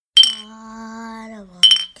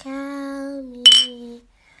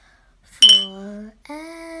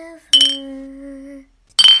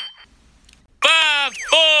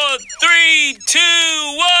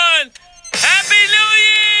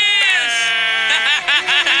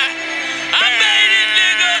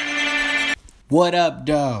What up,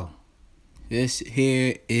 though? This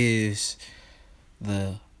here is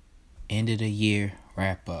the end of the year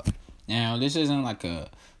wrap up. Now, this isn't like a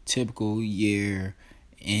typical year,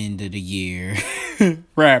 end of the year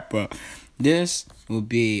wrap up. This will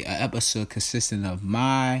be an episode consisting of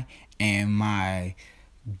my and my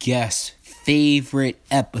guest favorite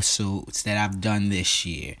episodes that I've done this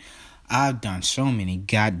year. I've done so many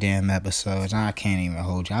goddamn episodes. I can't even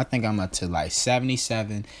hold you. I think I'm up to like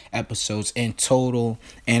 77 episodes in total.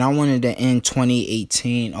 And I wanted to end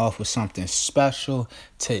 2018 off with something special.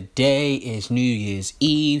 Today is New Year's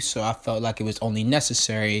Eve, so I felt like it was only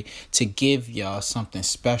necessary to give y'all something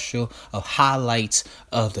special of highlights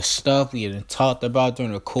of the stuff we had talked about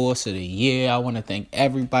during the course of the year. I want to thank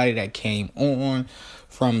everybody that came on,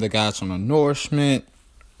 from the guys from the Nourishment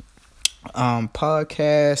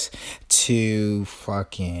podcast to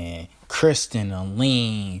fucking Kristen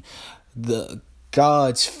Aline, the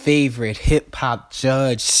God's favorite hip hop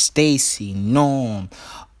judge Stacy Norm,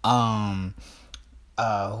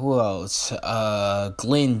 who else?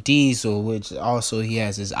 Glenn Diesel, which also he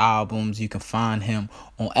has his albums. You can find him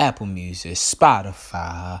on Apple Music,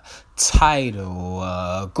 Spotify,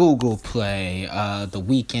 Tidal, Google Play. The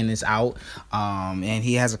Weeknd is out, and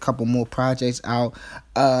he has a couple more projects out.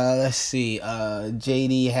 Let's see.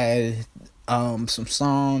 JD had some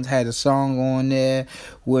songs. Had a song on there,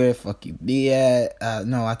 Where Fuck You Be At.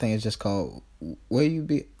 No, I think it's just called Where You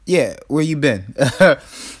Be. Yeah, Where You Been.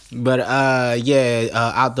 But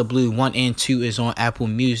Out the Blue 1 and 2 is on Apple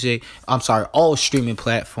Music. I'm sorry, all streaming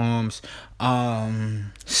platforms.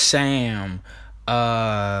 Sam,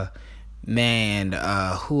 who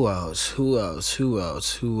else?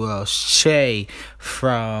 Shay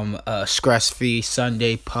from Stress Free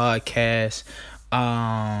Sunday podcast.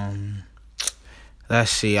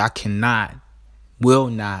 Let's see, I cannot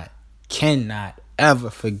ever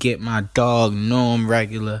forget my dog Norm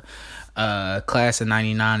Regular. Class of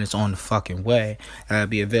 99 is on the fucking way. It'll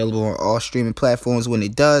be available on all streaming platforms when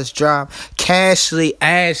it does drop. Ashley,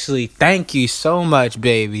 thank you so much,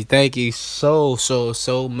 baby. Thank you so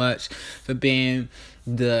much for being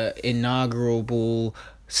the inaugural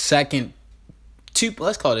second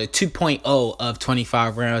let's call it 2.0 of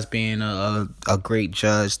 25 rounds, being a great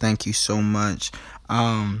judge. Thank you so much.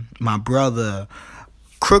 My brother,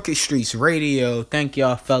 Crooked Streets Radio, thank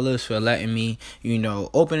y'all fellas for letting me,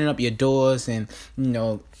 opening up your doors and,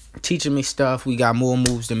 teaching me stuff. We got more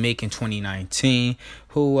moves to make in 2019.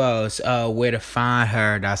 Who else? Where to Find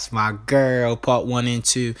Her. That's my girl. Part 1 and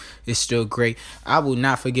 2 is still great. I will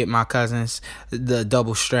not forget my cousins, the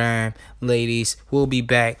Double Strand ladies. We'll be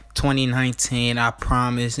back 2019, I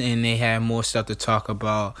promise. And they have more stuff to talk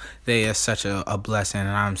about. They are such a blessing. And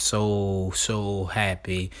I'm so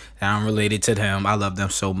happy that I'm related to them. I love them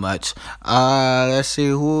so much. Let's see.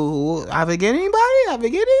 Who I forget anybody?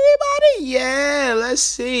 Yeah, let's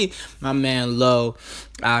see. My man Low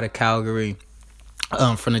out of Calgary.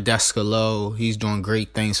 From the desk of Low, he's doing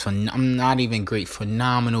great things.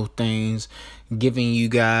 Phenomenal things. Giving you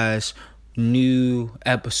guys new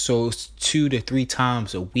episodes 2 to 3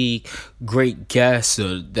 times a week. Great guests.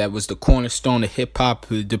 That was the cornerstone of hip hop.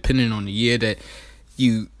 Depending on the year that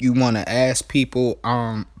you want to ask people.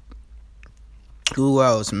 Who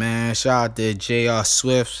else, man? Shout out to J.R.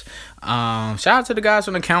 Swift. Shout out to the guys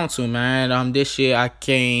from the council, man. This year I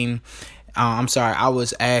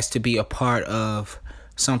was asked to be a part of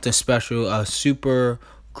something special, a super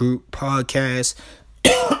group podcast.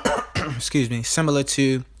 Excuse me, similar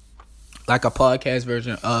to like a podcast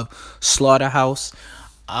version of Slaughterhouse.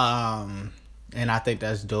 And I think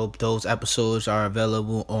that's dope. Those episodes are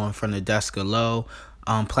available on From the Desk of Low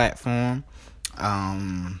platform.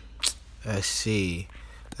 Let's see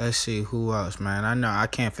who else, man. I know I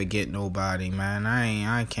can't forget nobody, man.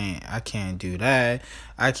 I can't do that.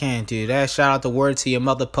 Shout out to Word to Your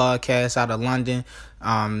Mother podcast out of London.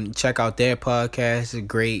 Check out their podcast.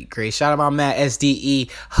 Great. Shout out my man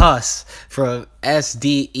SDE Huss from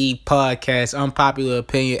SDE podcast. Unpopular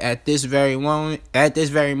opinion at this very moment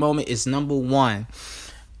is number 1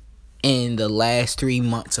 in the last 3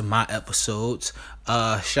 months of my episodes.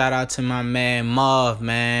 Shout out to my man Marv,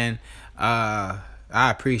 man. I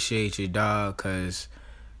appreciate you, dog, because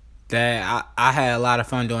I had a lot of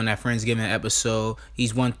fun doing that Friendsgiving episode.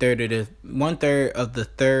 He's one third of the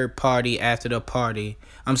third party after the party.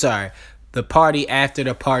 I'm sorry, the party after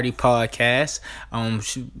the party podcast,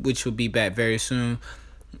 which will be back very soon.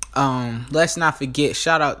 Let's not forget,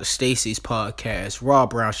 shout out to Stacy's podcast, Raw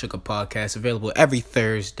Brown Sugar podcast, available every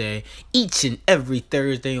Thursday, each and every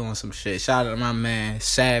Thursday on some shit. Shout out to my man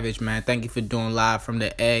Savage, man. Thank you for doing Live from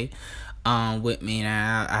the A with me,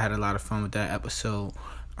 and I had a lot of fun with that episode.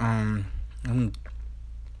 I'm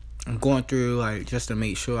going through like just to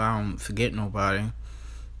make sure I don't forget nobody.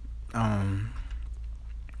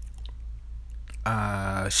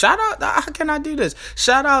 Shout out, how can I do this?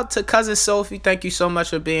 Shout out to cousin Sophie. Thank you so much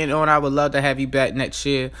for being on. I would love to have you back next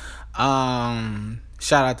year. Shout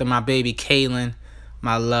out to my baby Kaylin,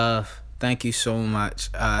 my love. Thank you so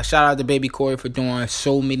much. Shout out to baby Corey for doing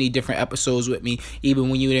so many different episodes with me, even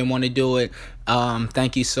when you didn't want to do it.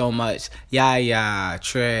 Thank you so much. Yaya,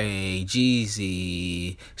 Trey,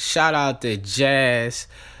 Jeezy. Shout out to Jazz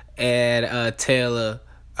and Taylor.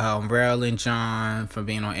 Rel and John for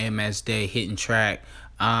being on MS Day, hitting track.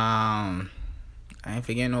 I ain't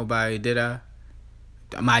forget nobody, did I?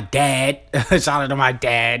 My dad. Shout out to my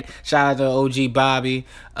dad. Shout out to OG Bobby.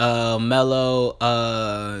 Mello.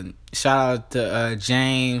 Shout out to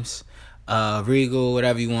James. Regal,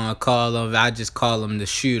 whatever you want to call him. I just call him the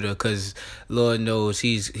shooter because Lord knows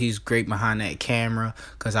he's great behind that camera.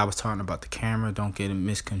 Because I was talking about the camera. Don't get it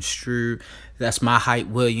misconstrued. That's my Hype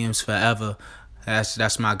Williams forever.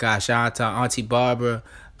 That's my guy. Shout out to Auntie Barbara.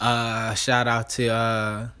 Shout out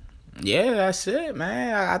to yeah, that's it,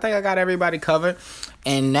 man. I think I got everybody covered.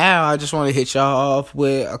 And now I just want to hit y'all off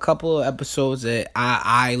with a couple of episodes that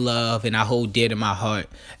I love and I hold dear to my heart.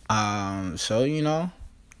 So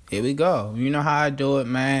here we go. You know how I do it,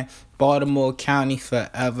 man. Baltimore County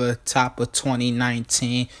Forever, top of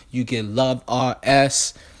 2019. You get Love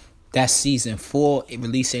RS. That's season 4. It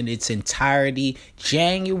released in its entirety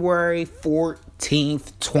January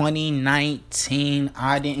 14th, 2019.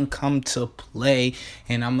 I didn't come to play,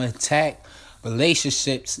 and I'm going to attack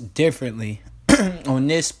relationships differently. On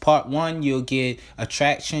this part 1, you'll get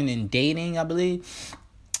attraction and dating, I believe.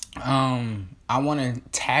 I want to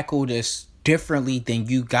tackle this differently than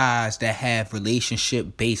you guys that have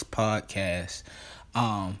relationship-based podcasts.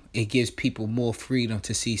 It gives people more freedom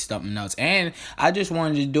to see something else. And I just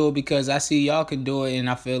wanted to do it because I see y'all can do it and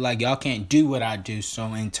I feel like y'all can't do what I do. So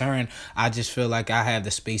in turn, I just feel like I have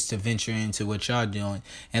the space to venture into what y'all doing.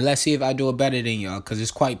 And let's see if I do it better than y'all, because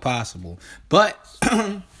it's quite possible. But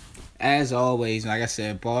as always, like I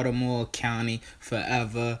said, Baltimore County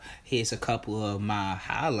Forever. Here's a couple of my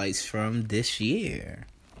highlights from this year.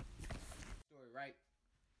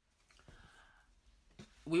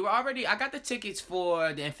 I got the tickets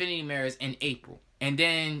for the Infinity Mirrors in April. And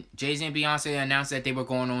then Jay-Z and Beyonce announced that they were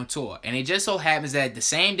going on tour. And it just so happens that the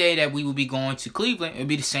same day that we will be going to Cleveland, it would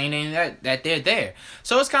be the same day that they're there.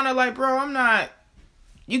 So it's kind of like, bro,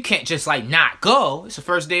 you can't just like not go. It's the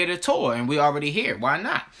first day of the tour and we already here. Why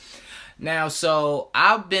not? Now, so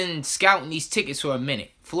I've been scouting these tickets for a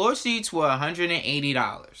minute. Floor seats were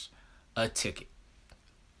 $180 a ticket.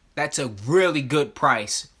 That's a really good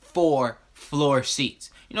price for floor seats.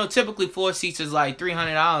 Typically floor seats is like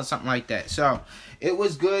 $300, something like that. So it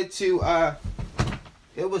was good to have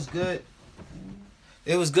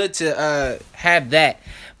that.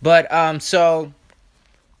 But so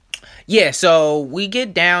we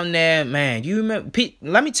get down there, man. You remember?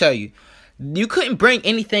 Let me tell you, you couldn't bring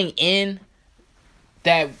anything in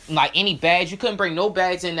that, like any bags. You couldn't bring no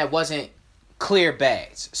bags in that wasn't clear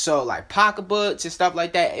bags. So like pocketbooks and stuff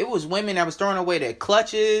like that. It was women that was throwing away their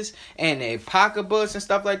clutches and their pocketbooks and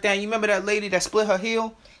stuff like that. You remember that lady that split her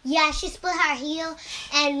heel? Yeah, she split her heel,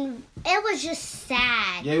 and it was just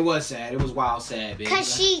sad. Yeah, it was sad. It was wild sad, baby.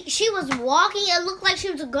 Cause she was walking. It looked like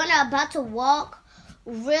she was about to walk,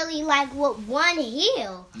 really like with one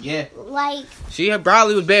heel. Yeah. Like she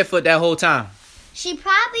probably was barefoot that whole time. She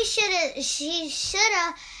probably should have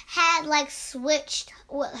had like switched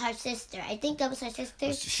with her sister. I think that was her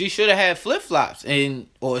sister. She should have had flip-flops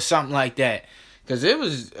or something like that. Cause it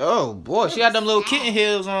was, oh boy, she had them little kitten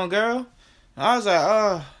heels on, girl. I was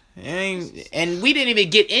like, and we didn't even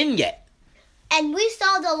get in yet. And we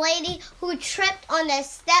saw the lady who tripped on the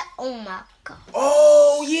step. Oh my god.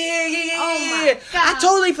 Oh yeah. Oh my god. I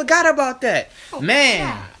totally forgot about that.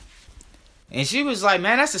 Man. And she was like,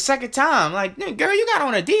 man, that's the second time. Like, girl, you got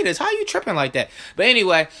on Adidas. How you tripping like that? But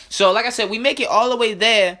anyway, so like I said, we make it all the way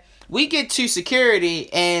there. We get to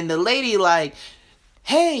security, and the lady like,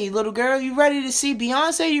 hey, little girl, you ready to see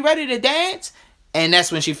Beyonce? You ready to dance? And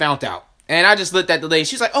that's when she found out. And I just looked at the lady.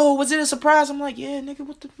 She's like, oh, was it a surprise? I'm like, yeah, nigga,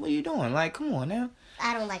 what are you doing? Like, come on now.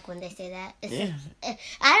 I don't like when they say that. Yeah.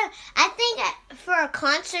 I think for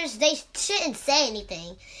concerts, they shouldn't say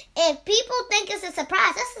anything. If people think it's a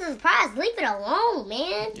surprise, that's a surprise. Leave it alone,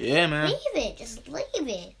 man. Yeah, man. Leave it. Just leave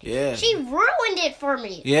it. Yeah. She ruined it for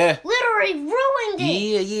me. Yeah. Literally ruined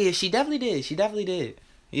it. Yeah. She definitely did.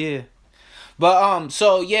 Yeah. But,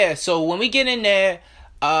 so when we get in there,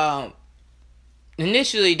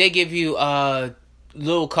 initially they give you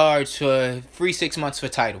little cards for free 6 months for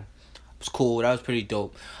Tidal. was cool. That was pretty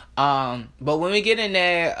dope. But when we get in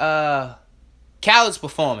there, Khaled's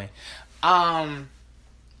performing.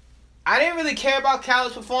 I didn't really care about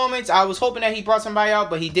Khaled's performance. I was hoping that he brought somebody out,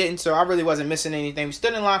 but he didn't, so I really wasn't missing anything. We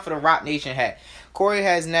stood in line for the Roc Nation hat. Corey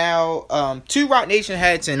has now 2 Roc Nation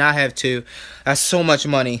hats, and I have 2. That's so much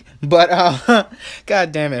money. But,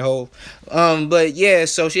 god damn it, Hov. But yeah,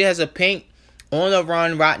 so she has a pink on the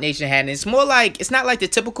run Roc Nation hat, and it's more like, it's not like the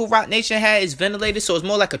typical Roc Nation hat. It's ventilated, so it's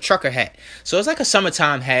more like a trucker hat. So it's like a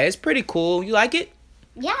summertime hat. It's pretty cool. You like it?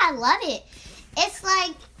 Yeah, I love it. It's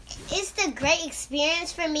like, it's the great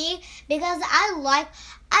experience for me because I like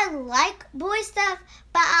boy stuff,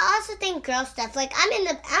 but I also think girl stuff. Like I'm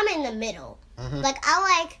in the middle. Mm-hmm. Like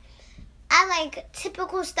I like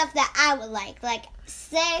typical stuff that I would like. Like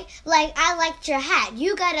say like I liked your hat.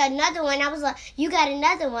 You got another one. I was like, you got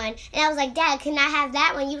another one, and I was like, Dad, can I have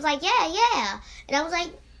that one? You was like, yeah. And I was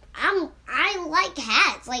like, I like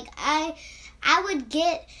hats. Like I would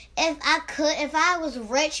get, if I was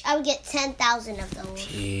rich, I would get 10,000 of those.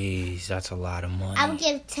 Jeez, that's a lot of money. I would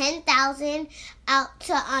give 10,000 out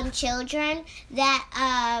to children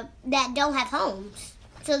that don't have homes,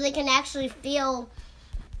 so they can actually feel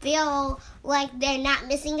like they're not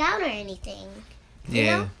missing out or anything. You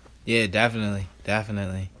know? Yeah, definitely.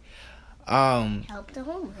 Help the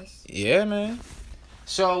homeless. Yeah, man.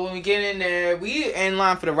 So when we get in there, we in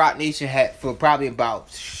line for the Roc Nation hat for probably about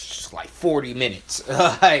like 40 minutes.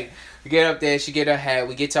 Like we get up there, she get her hat,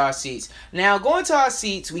 we get to our seats. Now going to our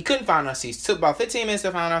seats, we couldn't find our seats. It took about 15 minutes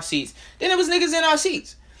to find our seats. Then there was niggas in our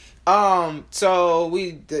seats. So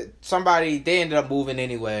they ended up moving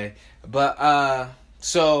anyway. But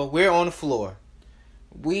so we're on the floor.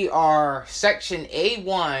 We are section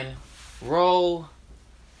A1, row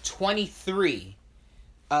 23,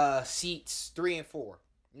 seats 3 and 4.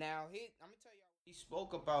 Now, I'm gonna tell y'all, he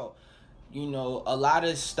spoke about, a lot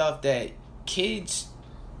of stuff that kids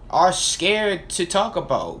are scared to talk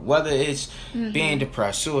about, whether it's being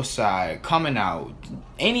depressed, suicide, coming out,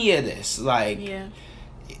 any of this. Like,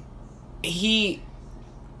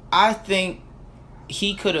 I think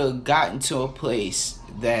he could have gotten to a place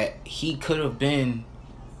that he could have been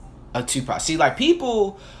a Tupac. See, like,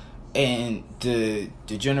 people in the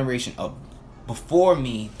generation of before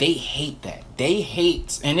me, they hate that. They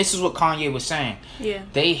hate, and this is what Kanye was saying. Yeah.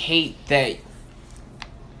 They hate that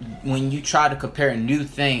when you try to compare new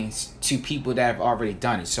things to people that have already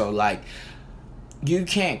done it. So, like, you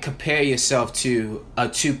can't compare yourself to a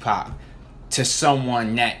Tupac to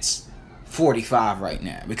someone that's 45 right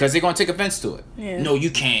now, because they're gonna take offense to it. Yeah. No,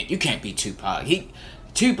 you can't. You can't be Tupac.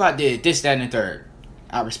 Tupac did this, that, and the third.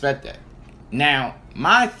 I respect that. Now,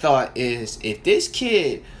 my thought is, if this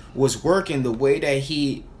kid was working the way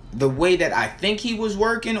that I think he was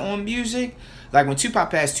working on music, like when Tupac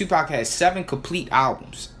passed, Tupac had 7 complete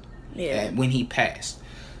albums. Yeah. When he passed,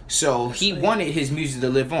 so he wanted his music to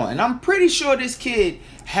live on, and I'm pretty sure this kid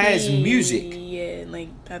has music. Yeah, like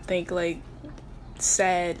I think like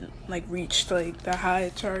Sad like reached like the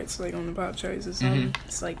high charts, like on the pop charts or something.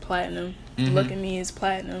 It's like platinum. Look at Me is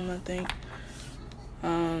platinum, I think.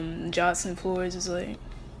 Jocelyn Flores is like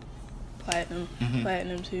platinum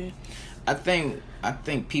too. I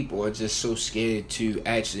think people are just so scared to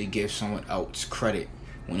actually give someone else credit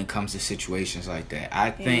when it comes to situations like that.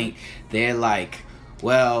 I think they're like,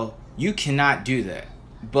 well, you cannot do that.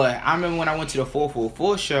 But I remember when I went to the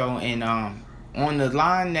 444 show, and on the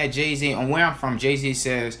line that Jay-Z, on where I'm from, Jay-Z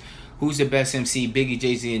says, who's the best MC, Biggie,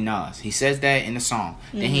 Jay-Z, and Nas. He says that in the song.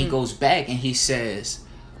 Then he goes back and he says,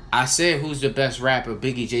 I said who's the best rapper,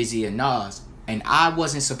 Biggie, Jay-Z, and Nas, and I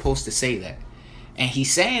wasn't supposed to say that. And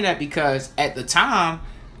he's saying that because at the time,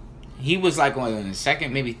 he was like on the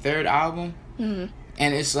second, maybe third album. And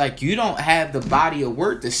it's like, you don't have the body of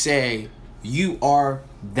work to say you are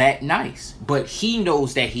that nice. But he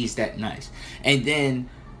knows that he's that nice. And then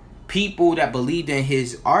people that believed in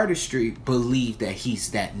his artistry believe that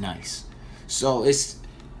he's that nice. So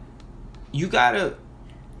you gotta,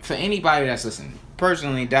 for anybody that's listening,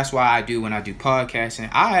 personally, that's why I do when I do podcasting.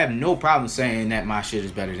 I have no problem saying that my shit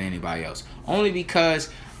is better than anybody else. Only because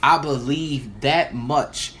I believe that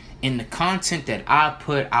much in the content that I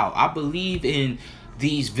put out. I believe in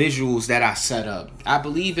these visuals that I set up. I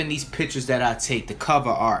believe in these pictures that I take, the cover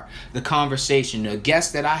art, the conversation, the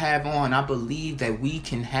guests that I have on. I believe that we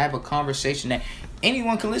can have a conversation that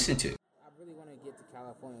anyone can listen to. I really want to get to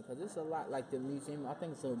California because it's a lot like the museum. I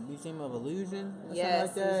think it's a Museum of Illusion. Yes,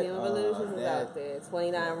 like that. Museum of Illusion is out there.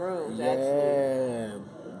 29 rooms, yeah. Actually.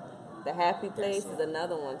 The Happy Place is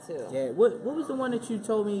another one too. Yeah. What was the one that you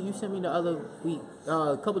told me? You sent me the other week,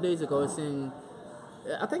 a couple days ago. It's in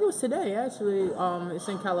I think it was today, actually. It's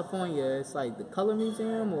in California. It's like the Color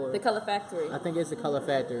Museum, or The Color Factory. I think it's the Color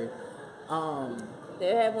Factory.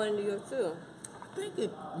 They have one in New York too. I think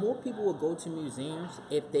if more people would go to museums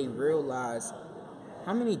if they realize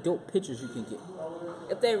how many dope pictures you can get.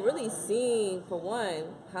 If they're really seeing, for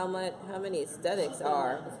one, how many aesthetics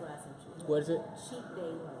are. What is it?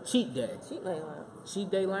 Cheat Day. Cheap lane. Cheat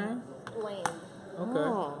Day Land? Land. Okay.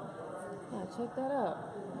 Oh, yeah, check that out.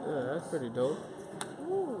 Yeah, that's pretty dope.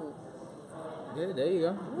 Ooh. Yeah, there you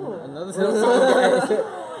go. Ooh. Another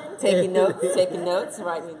time. Taking notes,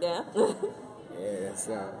 writing it down. Yeah,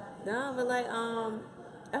 so. No, but like,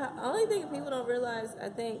 only thing people don't realize, I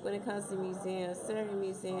think, when it comes to museums, certain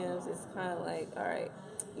museums, it's kind of like, all right,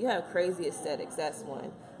 you have crazy aesthetics. That's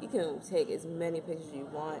one. You can take as many pictures as you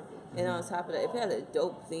want, and on top of that, if it has a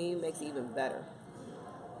dope theme, it makes it even better.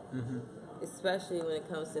 Especially when it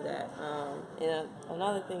comes to that. And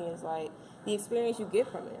another thing is like the experience you get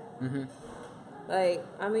from it. Like,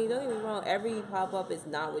 I mean, don't get me wrong, every pop-up is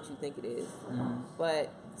not what you think it is.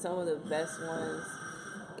 But some of the best ones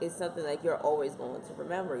is something like you're always going to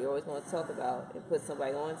remember, you're always going to talk about and put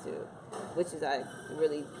somebody onto, which is I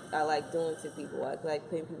like doing to people. I like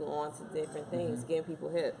putting people on to different things, getting people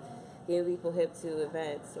hip to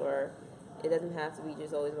events, or it doesn't have to be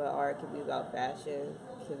just always about art. It could be about fashion,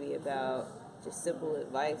 it could be about just simple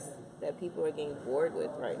advice that people are getting bored with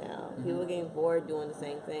right now. People are getting bored doing the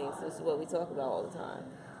same things. This is what we talk about all the time.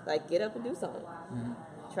 Like, get up and do something.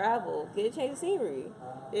 Travel, get a change of scenery.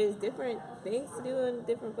 There's different things to do in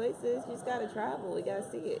different places. You just gotta travel. You gotta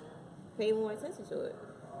see it. Pay more attention to it.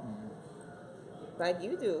 Like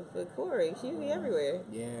you do for Corey. She be everywhere.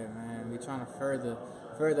 Yeah, man. We trying to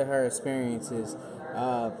further her experiences.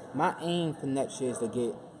 My aim for next year is to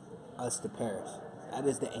get us to Paris. That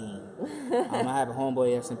is the aim. I have a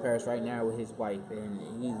homeboy that's in Paris right now with his wife,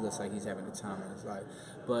 and he looks like he's having the time of his life.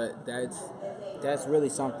 But that's really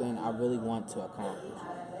something I really want to accomplish.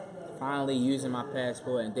 Finally using my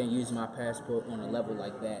passport, and then using my passport on a level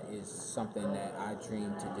like that is something that I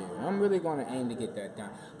dream to do. I'm really going to aim to get that done.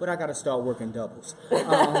 But I got to start working doubles.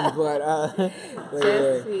 But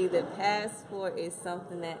Trust me, the passport is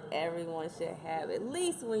something that everyone should have, at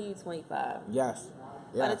least when you're 25. Yes.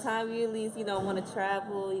 By the time you at least, want to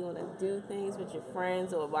travel, you want to do things with your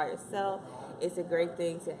friends or by yourself, it's a great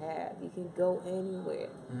thing to have. You can go anywhere.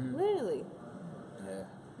 Literally. Yeah.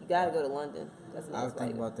 You got to go to London. That's I was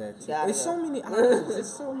thinking about that too. There's There's so many options.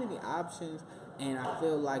 There's so many options, and I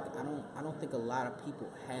feel like I don't think a lot of people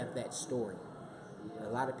have that story. A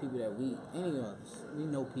lot of people that any of us, we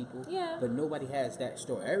know people, but nobody has that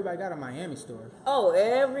story. Everybody got a Miami story. Oh,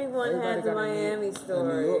 everybody has a got Miami story,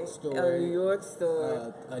 a New York story, a New York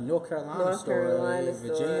story, a North Carolina story, a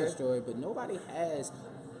Virginia story, but nobody has.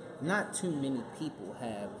 Not too many people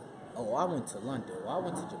have. Oh, I went to London, or I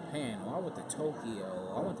went to Japan, or I went to Tokyo,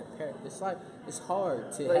 or I went to Paris. It's like, it's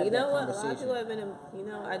hard to have that what? A conversation. lot of people have been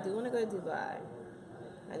I do want to go to Dubai.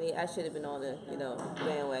 I should have been on the,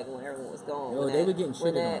 bandwagon when everyone was going. Yo, they were getting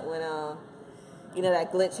shit on. When,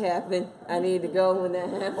 that glitch happened. I needed to go when that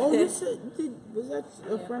happened. Oh, you said, was that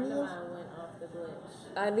a friend of yours?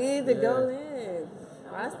 I needed to go in.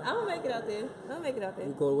 I'm going to make it out there.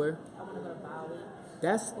 You go to where?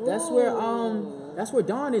 That's where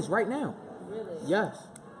Dawn is right now. Really? Yes.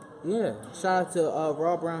 Yeah. Shout out to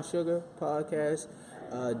Raw Brown Sugar podcast.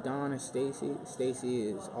 Dawn and Stacy. Stacy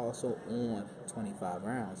is also on 25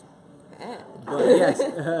 Rounds. But yes,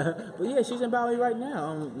 but yeah, she's in Bali right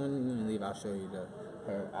now. When we leave, I'll show you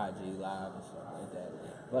her IG live and stuff like that.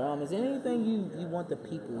 But is there anything you want the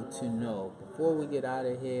people to know before we get out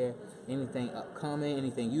of here? Anything upcoming?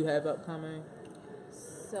 Anything you have upcoming?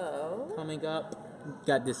 So coming up.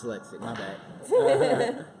 Got dyslexic, my bad.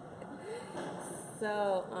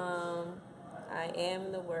 So, I am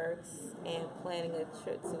in the works and planning a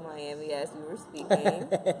trip to Miami as we were speaking.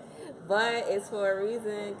 But it's for a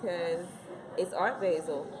reason, because it's Art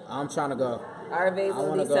Basel. I'm trying to go. Art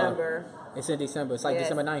Basel in December. Go. It's in December. It's like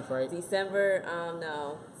December 9th, right? December,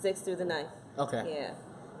 6th through the 9th. Okay. Yeah.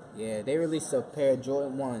 Yeah, they released a pair of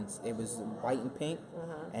Jordan 1s. It was white and pink.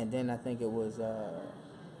 And then I think it was...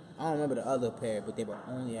 I don't remember the other pair, but they were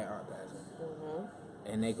only at Art Basel.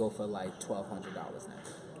 And they go for like $1,200 now.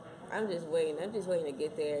 I'm just waiting to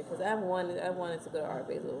get there, because I wanted to go to Art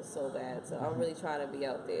Basel so bad. So I'm really trying to be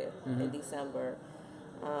out there in December.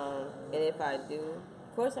 And if I do,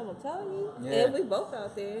 Of course, I'm gonna tell you. Yeah. And we both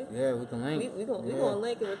out there. Yeah, we can link. We gonna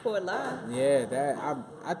link and record live. Yeah,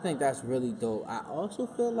 I think that's really dope. I also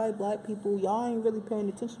feel like black people, y'all ain't really paying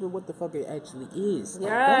attention to what the fuck it actually is.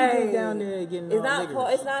 Right. Don't get down there getting It's all not.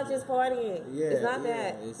 niggas. It's not just partying. Yeah, it's not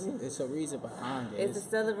that. It's a reason behind it. It's a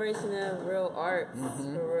celebration of real art,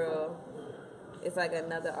 for real. It's like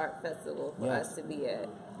another art festival for us to be at.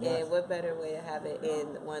 Yes. And what better way to have it in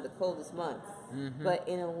one of the coldest months, but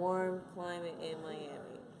in a warm climate in Miami.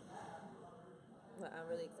 But I'm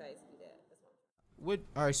really excited to do that.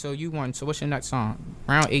 All right, so you won. So what's your next song?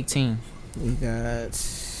 Round 18. We got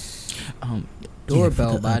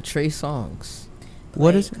Doorbell by Trey Songz.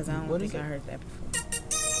 What is it? Because I don't think I heard that before.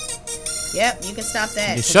 Yep, you can stop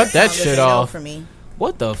that. You shut that song shit doesn't know off. for me.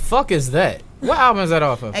 What the fuck is that? What album is that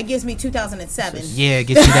off of? That gives me 2007. Yeah, it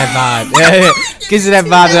gets you that vibe. Yeah, gives you that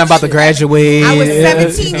vibe that I'm about to graduate. I was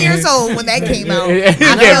 17 years old when that came out. Yeah, I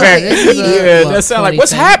felt very- it immediately. yeah, that sound like,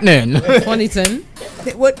 what's happening? 2010.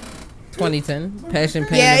 What? 2010. Passion,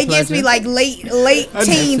 Pain, Yeah, and it gives me Pleasure. like late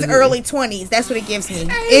teens, early 20s. That's what it gives me.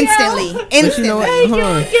 Instantly. But you know what? Hold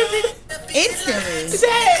on. Instantly.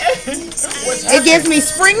 It gives me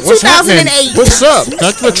spring What's happening? 2008. What's up?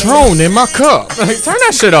 That's Patron in my cup. Turn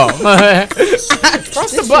that shit off.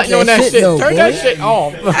 Press the button on that shit. though, Turn boy. that shit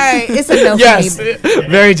off. All right, it's a no Yes, for me.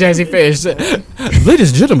 very jazzy face. Ladies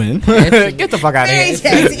and gentlemen, get the fuck out of Very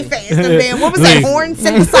here. jazzy face. The band. What was that? Please. Horns?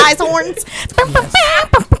 Synthesized horns?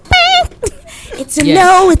 It's a Yes.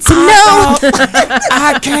 no. It's a no.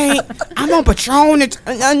 I can't. I'm on Patron.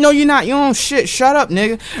 No, you're not. You on shit. Shut up,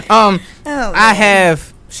 nigga. I man.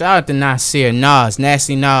 have shout out to Nasir Nas,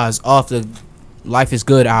 Nasty Nas, off the Life Is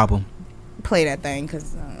Good album. Play that thing,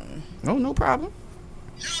 cause Oh, no problem.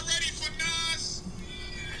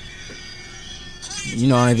 You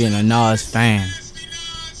know I ain't even a Nas fan,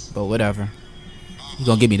 but whatever. You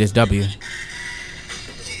gonna give me this W?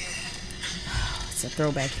 it's a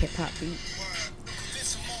throwback hip hop beat.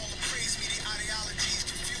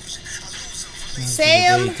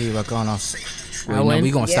 Sam, win.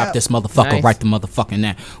 We gonna Yep. stop this motherfucker Nice. right the motherfucking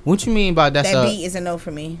now. What you mean by that's that beat is a no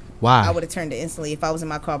for me. why? I would have turned it instantly if I was in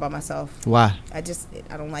my car by myself. Why? I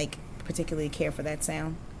don't like particularly care for that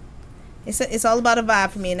sound. It's all about a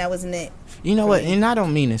vibe for me, and that wasn't it. You know what? And I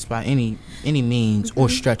don't mean this by any means or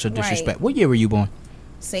stretch of disrespect. What year were you born?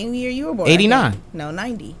 Same year you were born. I 89. think. No,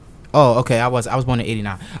 90. Oh, okay. I was born in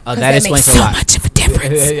 89. That that explains makes a so lot. much of a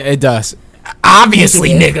difference. It does. Obviously,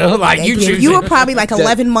 nigga. Like you Thank you. choose. You were probably like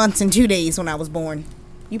 11 months and 2 days when I was born.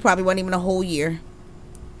 You probably wasn't even a whole year.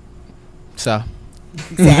 So.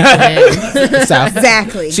 Exactly. So.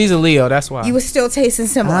 Exactly. She's a Leo. That's why. You was still tasting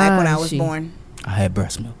Similac when I was she- born. I had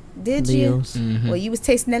breast milk. Did Leos. you? Well, you was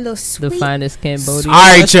tasting that little The sweet, finest Cambodian. All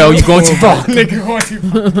right, yo. You going too far, nigga. You going too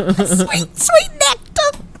far. sweet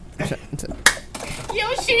nectar. Yo,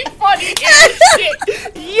 she funny as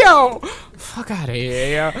shit. Yo, fuck out of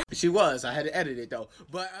here, yo. She was. I had to edit it though,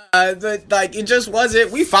 but like it just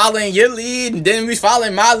wasn't. We following your lead, and then we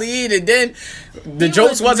following my lead, and then the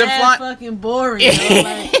jokes wasn't mad flying. fucking boring. Yo.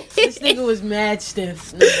 Like, this nigga was mad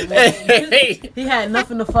stiff. He had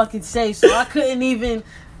nothing to fucking say, so I couldn't even.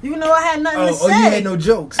 You know, I had nothing to say. Oh, you had no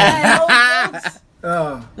jokes. I had no jokes.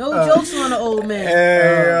 Oh. No jokes on the old man.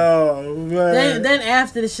 Hey, yo, man. Then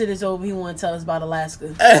after the shit is over, he want to tell us about Alaska.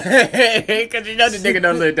 Because you know the nigga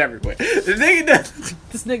don't live everywhere. The nigga does.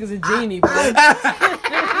 This nigga's a genie, bro.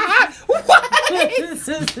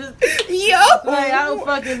 Yo, Like, I don't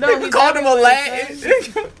fucking know. we He's called him a everywhere, lad.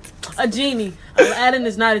 son. A genie. Aladdin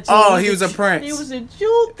is not a genie. Oh, he was a prince. He was a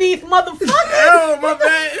jewel thief, motherfucker. Oh, my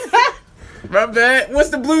bad. My bad. What's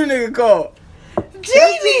the blue nigga called?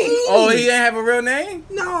 Genie. Oh, he didn't have a real name?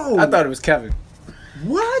 No. I thought it was Kevin.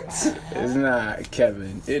 What? It's not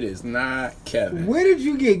Kevin. It is not Kevin. Where did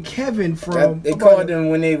you get Kevin from? They called him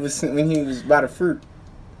when he was by the fruit,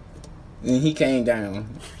 and he came down.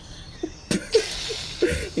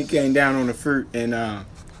 He came down on the fruit, and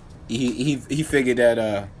he figured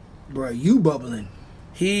that Bro, you bubbling.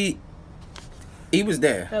 he was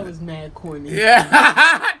there. That was mad corny.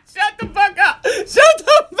 Yeah. Shut the fuck up. Shut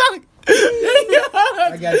the fuck.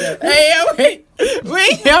 I got that. Hey,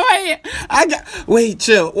 wait,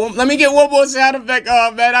 chill. Well, let me get one more sound effect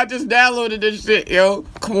off, man. I just downloaded this shit, yo.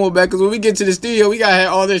 Come on, man, because when we get to the studio, we gotta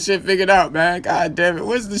have all this shit figured out, man. God damn it.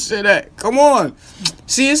 Where's the shit at? Come on.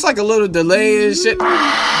 See, it's like a little delay and shit.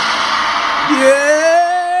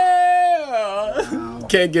 Yeah.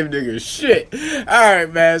 Can't give niggas shit. All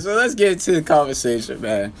right, man. So let's get into the conversation,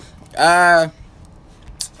 man. I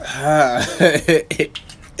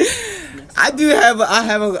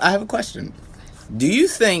have a question. Do you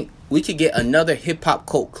think we could get another hip hop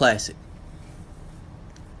cult classic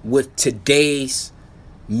with today's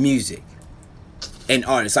music and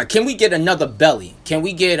artists? Like, can we get another Belly? Can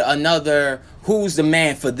we get another Who's the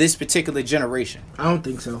Man for this particular generation? I don't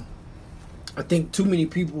think so. I think too many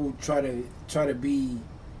people try to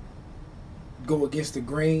go against the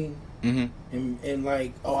grain and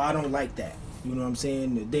like, oh, I don't like that. You know what I'm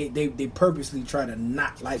saying? They purposely try to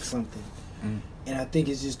not like something, and I think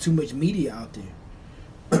it's just too much media out there.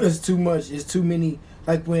 It's too much. It's too many.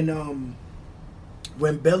 Like when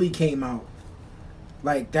Belly came out,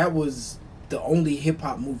 like that was the only hip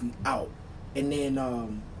hop movie out, and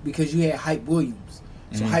then because you had Hype Williams,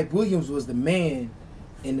 so Hype Williams was the man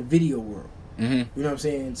in the video world. You know what I'm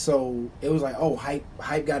saying? So it was like, oh,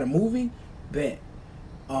 Hype got a movie, bet.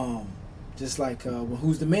 Just like when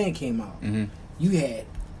Who's the Man came out, you had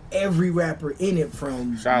every rapper in it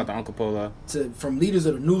from shout out to Uncle Polo from Leaders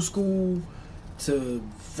of the New School to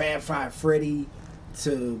Fab Five Freddy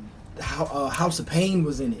to House of Pain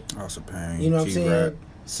was in it. House of Pain. You know what I'm saying?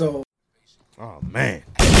 So, oh man,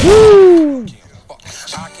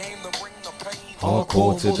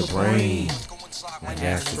 Hardcore to the brain.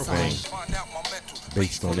 Astral pain.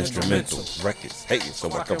 Based on instrumental records, hating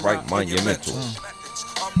so I can write monumental.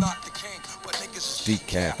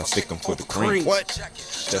 Decaf, I stick them for the cream. What?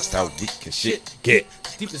 That's how deep can shit get.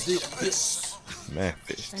 Deepest deep. Man,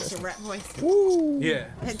 fish. That's your rap voice. Woo. Yeah.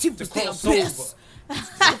 Deepest deep. The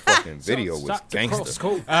fucking video was gangster.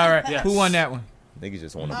 All right, yes. Who won that one? Niggas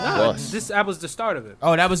just want to bust. That was the start of it.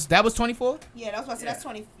 Oh, that was 24. Yeah, that was that's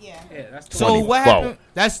 20. Yeah. Yeah, that's 20. So what happened?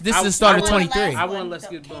 This is the start of 23. I won. Let's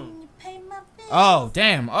Get Boom. Oh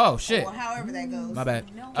damn! Oh shit! Or however that goes. My bad.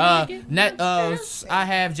 I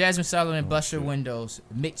have Jasmine Sullivan, Buster Windows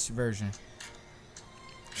mixed version.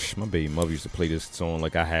 My baby mother used to play this song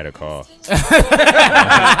like I had a car.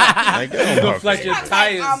 Like, go flex your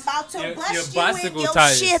tires. I'm about to your bust bicycle you with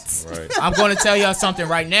tires. your shit. Right. I'm going to tell y'all something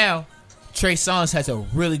right now. Trey Songz has a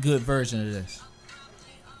really good version of this.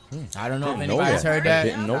 I don't know if anybody's heard that. I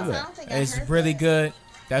didn't know that. It's really good.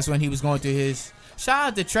 That's when he was going through his. Shout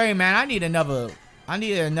out to Trey, man. I need another. Let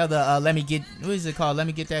me get. What is it called? Let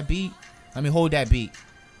me get that beat. Let me hold that beat.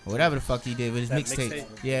 Or whatever the fuck he did with his mixtape.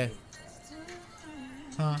 Yeah.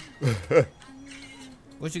 Huh?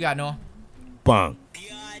 What you got, Noah? Bang.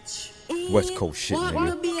 West Coast shit,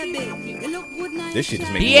 nigga. This shit is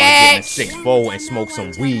making me want to get in 6-4 and smoke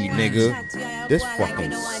some weed, nigga. This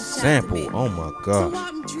fucking sample, oh my god.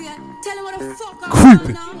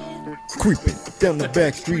 Creeping down the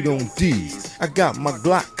back street on D's. I got my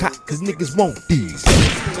Glock cocked cause niggas want these.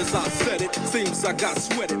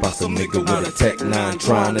 About some nigga with a Tech 9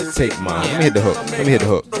 trying to take mine. Let me hit the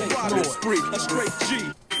hook.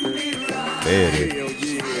 There it is.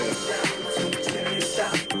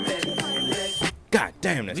 God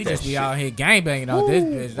damn, that's We that just be shit. out here gangbanging out this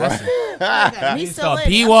bitch. That's He's you still start lit.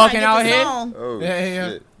 be I'm walking trying out to get here. this on. Oh, Yeah.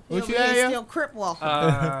 shit. What you He'll be got here? still crip walking.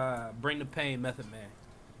 Bring the Pain, Method Man.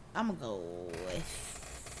 I'm gonna go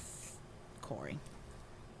with Corey.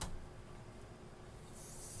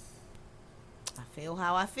 I feel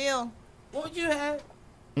how I feel. What would you have?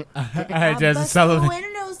 I had Jasmine Sullivan.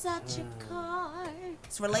 Windows out your car.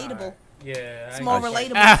 It's relatable. Yeah. It's more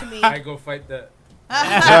relatable to me. I go fight that.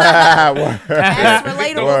 That's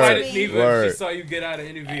relatable Fight to it, me. Neva. Word. She saw you get out of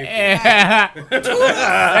interview.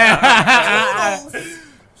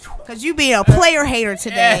 Cause you being a player hater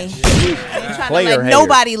today. You trying to Player let hater.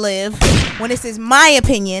 nobody live when this is my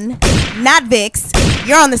opinion, not Vic's.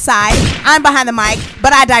 You're on the side. I'm behind the mic,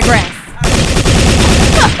 but I digress.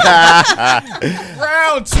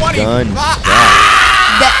 Round 25.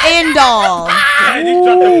 The end all. He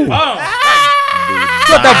dropped the bomb.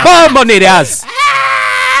 Put the bomb on it, ass.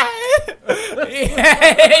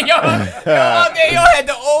 Yo, out there, yo had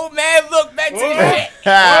the old man look back to the shit.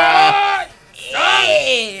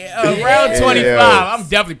 Round 25. Yeah. I'm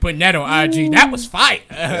definitely putting that on IG. That was fire.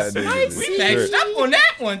 That nigga We was matched sick. up on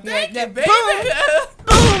that one. Thank you, baby.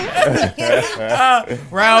 That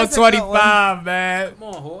Round was a good 25, man. Come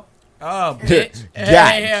on, whore. Oh, bitch.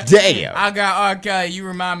 God damn. I got R. Kelly. You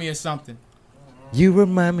remind me of something. You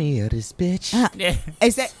remind me of this bitch. Yeah.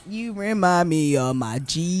 Is that you remind me of my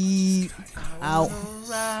Jeep?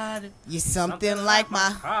 You something like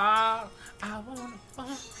my. I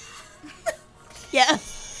wanna Yeah.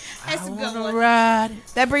 That's a good one. Ride.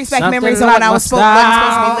 That brings back Something memories of like when I my wasn't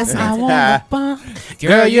supposed to be listening.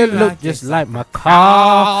 Girl, you look just like my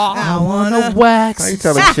car. I wanna wax. How you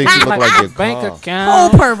telling chick you look like your bank car? account. whole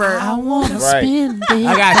pervert. I wanna Right. spend it.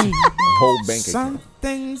 I got you. A whole bank account.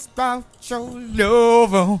 Something's about your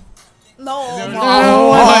love.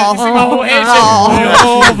 I'm from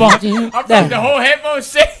the whole headphone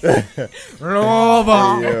shit.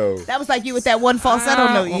 Yo. That was like you with that one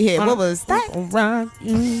falsetto note you hit. What was that? Woo.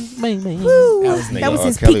 That was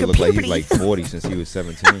his Kelly peak of looked like puberty. he's like 40 since he was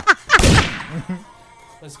 17.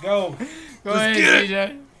 Let's go. Go ahead,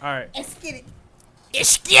 CJ. All right. Let's get it.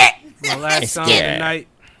 It's get. My last song of the night.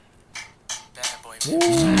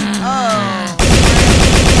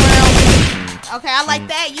 Okay, I like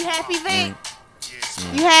that. You happy, Vic?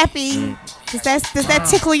 You happy? Does that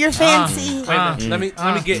tickle your fancy? Wait a minute.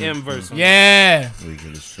 Let me get M verse. Yeah.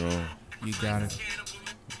 Legally strong. You got it.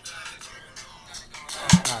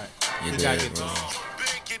 Alright. You gotta did, get bro.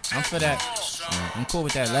 I'm for that. I'm cool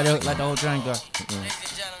with that. Let the whole joint go.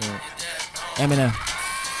 Eminem.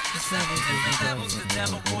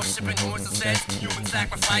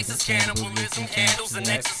 Sacrifices, cannibalism, candles, and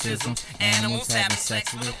exorcism. Animals having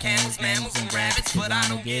sex with camels, mammals, and rabbits. But I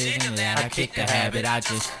don't get into that. I kick the habit. I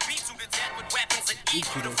just eat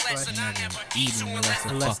you the flesh, and I never eat unless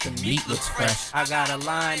the fucking meat looks fresh. I got a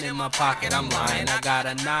line in my pocket, I'm lying. I got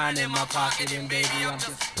a 9 in my pocket, and baby, I'm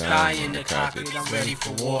just dying to cock it. I'm ready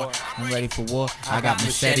for war. I'm ready for war. I got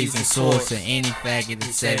machetes and swords, so any faggot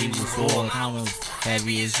that said he was war. I'm as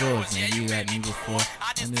heavy as yours, and you had me before.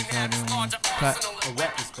 I'm just having cut. A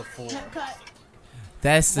rap is before.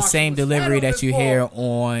 That's the same delivery that you hear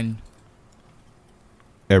on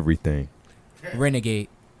Everything. Renegade.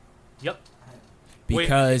 Yep.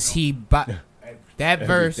 Because that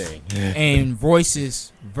verse Everything. and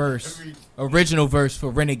Royce's verse, original verse for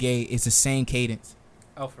Renegade is the same cadence.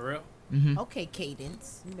 Oh, for real? Mm-hmm. Okay,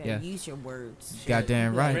 Cadence. You better Yeah. use your words.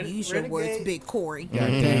 Goddamn You better right. use your words, Big Corey.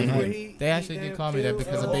 Goddamn right. They actually did call me that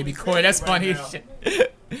because of Baby Corey. That's funny as shit.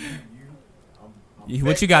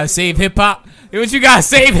 What you gotta save hip hop? What you gotta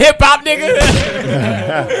save hip hop, nigga?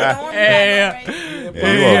 Yeah,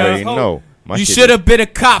 you already know. My You shit should have been a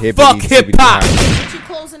cop. hippity Fuck hip hop. What you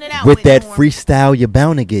closing it out With that Norm? freestyle, you're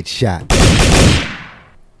bound to get shot.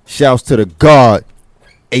 Shouts to the God,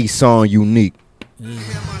 A-Song Unique.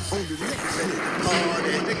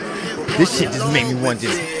 This shit just made me want to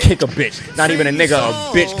just kick a bitch. Not even a nigga, a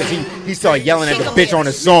bitch, because he started yelling at the bitch on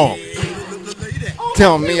the song.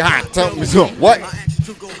 Tell me hot, tell me so. What?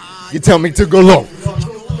 You tell me to go low.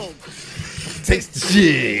 Taste the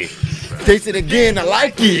shit. Taste it again, I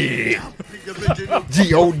like it.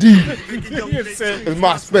 G-O-D. It's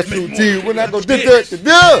my specialty when I go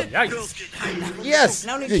Yes.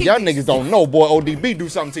 Y'all niggas don't know, boy. ODB do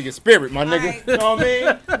something to your spirit, my nigga. You know what I mean?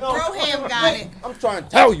 Broham got it. I'm trying to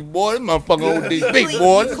tell you, boy. This motherfucking ODB,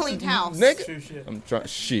 boy. You cleaned house. Nigga. I'm trying.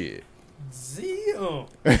 Shit. Zio.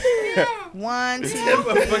 1, 2,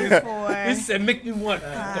 3, 4. He said, make me want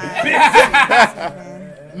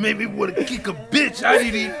Made me want to kick a bitch. I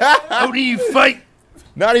didn't even fight.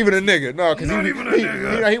 Not even a nigga, no, cause Not he even a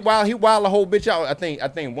nigga. he wild the whole bitch out. I think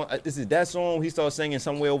this is that song he started singing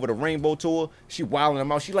somewhere over the Rainbow Tour. She wilding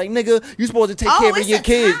him out. She like, nigga, you supposed to take care of it's your a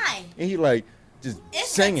kids, tie. and he like just It's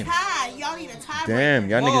singing. a tie. Y'all need a tie. Damn,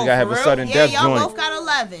 y'all Whoa, niggas gotta have for a real? sudden Yeah, death y'all joint. both got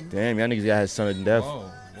 11. Damn, y'all niggas gotta have sudden death.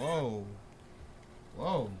 Whoa.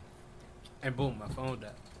 And boom, my phone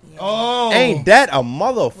died. Oh. Ain't that a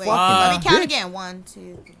motherfucking Wait, let me count bitch? again. 1,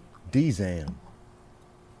 2, 3. D-Zam.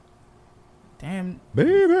 Damn.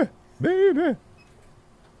 Baby.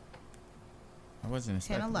 I wasn't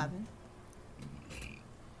 10, expecting. 11.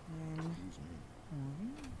 1,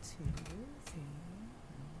 2, 3, 4,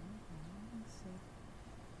 5,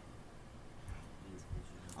 6.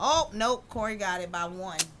 Oh, nope. Corey got it by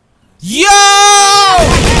 1. Yo!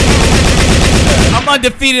 I'm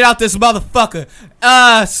undefeated out this motherfucker.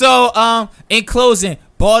 So, in closing,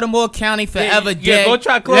 Baltimore County forever dead. Yeah, go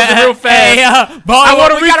try to close it real fast. Hey, Baltimore, I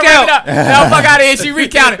wanna we gotta wrap it up. recount. No, fuck out of here. She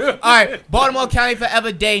recounted. All right, Baltimore County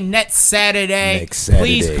forever day next Saturday.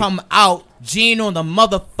 Please come out. Gene on the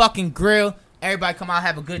motherfucking grill. Everybody come out,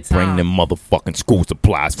 have a good time. Bring them motherfucking school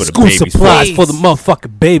supplies for the School babies. supplies Please. for the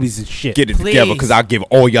motherfucking babies and shit. Get it together, cause I'll give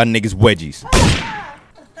all y'all niggas wedgies.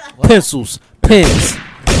 Pencils, pens,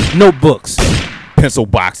 notebooks, pencil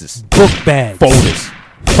boxes, book bags,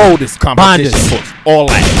 folders, competition binders, books, all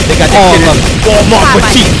that. They got all that of shit it. in Walmart for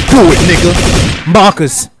cheap. Do it, nigga.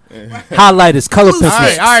 Markers, highlighters, color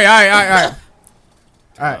pencils. All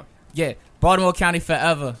right. Yeah, Baltimore County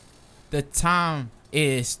forever. The time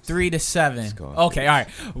is 3 to 7. Okay, all right.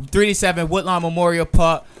 3 to 7, Woodlawn Memorial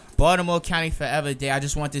Park. Baltimore County Forever Day. I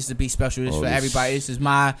just want this to be special. This for everybody. This is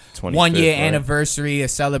my 1 year anniversary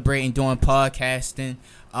of celebrating doing podcasting.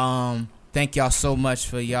 Thank y'all so much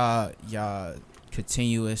for y'all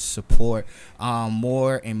continuous support.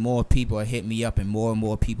 More and more people are hitting me up, and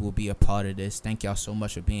more people will be a part of this. Thank y'all so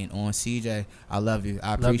much for being on. CJ, I love you.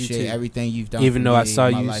 I appreciate everything you've done. Even for though me I saw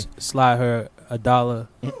in my you life. slide her $1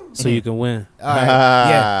 so you can win. All right.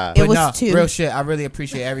 Yeah, but was no, 2. real shit. I really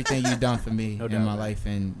appreciate everything you've done for me in my life,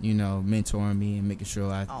 and mentoring me and making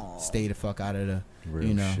sure I stay the fuck out of the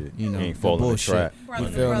Real shit. the Ain't fall in the bullshit. trap. You Brother,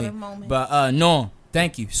 feel brother me? moment. But Norm,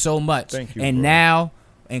 thank you so much. Thank you, And bro. now,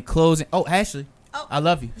 in closing, Ashley, Oh, I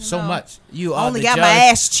love you so much. You are only the got judge. my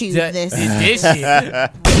ass chewed this. This shit.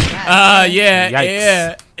 Yeah.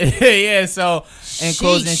 Yeah. So, in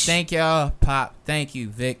closing, Sheesh. thank y'all, Pop. Thank you,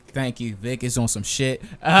 Vic. Thank you. Vic is on some shit.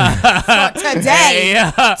 Today.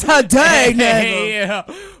 Today, nigga. Yeah.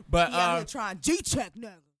 But He out here trying G-check,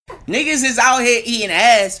 nigga. niggas is out here eating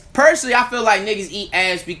ass. Personally, I feel like niggas eat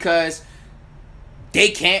ass because they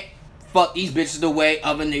can't fuck these bitches the way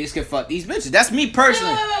other niggas can fuck these bitches. That's me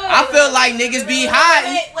personally. I feel like niggas be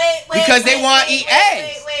hiding because they want to eat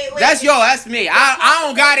ass. That's me. I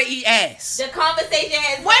don't gotta eat ass. The conversation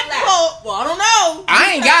has Well, I don't know.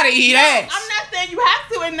 I ain't gotta eat ass. I'm not saying you have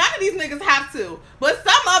to, and none of these niggas have to. But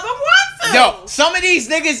some of them want to. Yo, some of these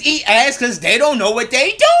niggas eat ass because they don't know what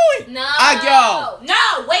they doing. No. Yo.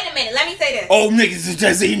 No, wait a minute. Let me say this. Oh, niggas is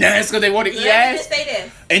just eating ass because they want to eat Let me ass. just say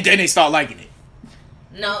this. And then they start liking it.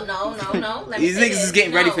 No. Let me These say niggas this. is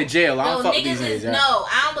getting ready for jail. I don't fuck with niggas these niggas. Yeah. No,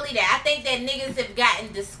 I don't believe that. I think that niggas have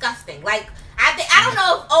gotten disgusting. Like, I don't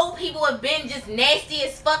know if old people have been just nasty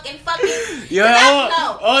as fucking. Yo,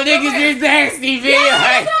 old niggas is nasty, man. Yeah,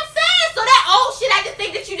 that's what I'm saying. So that old shit, I just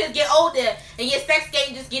think that you just get older and your sex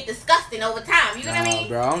game just get disgusting over time. You know what I mean?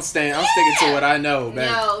 Bro, I'm sticking to what I know,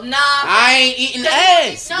 man. No, nah. I ain't eating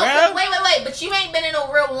ass, No, bro. wait. But you ain't been in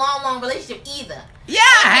a real long relationship either. Yeah,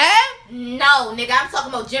 I have. No, nigga, I'm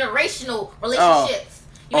talking about generational relationships.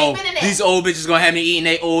 You ain't been in that. These old bitches gonna have me eating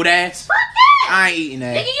they old ass? Fuck that. I ain't eating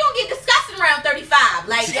that. Nigga, you don't get disgusting around 35.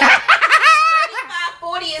 Like, 35,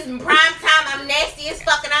 40 is prime time. I'm nasty as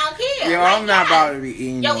fuck and I don't care. Yo, like, I'm not about to be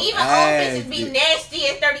eating Yo, no even ass, old bitches be dude. nasty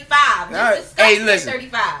at 35. Just disgusting Hey, listen. at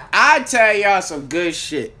 35. I tell y'all some good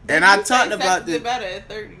shit. And I talked about this. better at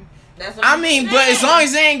 30. That's what I I'm mean, saying. but as long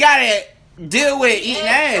as they ain't gotta deal with eating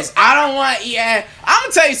ass, I don't want to eat ass. I'm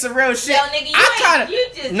gonna tell you some real shit. Yo, nigga, you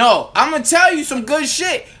just... No, I'm gonna tell you some good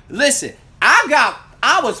shit. Listen,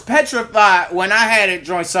 I was petrified when I had it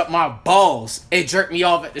joint suck my balls and jerk me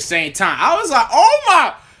off at the same time. I was like, oh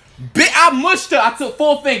my. I mushed her. I took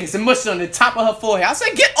 4 fingers and mushed her on the top of her forehead. I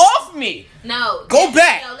said, get off me. No. Go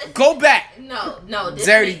back. Go back. No. This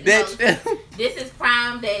Dirty is, bitch. No, this is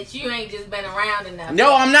prime that you ain't just been around enough.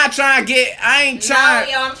 No, I'm not trying to get. I ain't trying.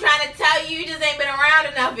 No, yo, I'm trying to tell you, you just ain't been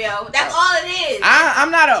around enough, yo. That's all it is.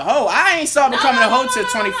 I'm not a hoe. I ain't started becoming a hoe till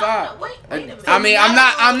 25. Wait a minute. I mean,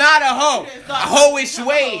 I'm not a hoe. A hoe-ish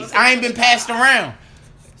ways. I ain't been passed around.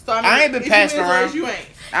 I ain't been passed around. You ain't.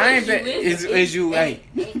 I ain't been. Is you ain't?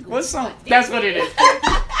 What's up? That's what it is.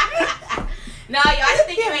 No, yo, I just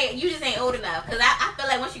think you just ain't old enough. Cause I feel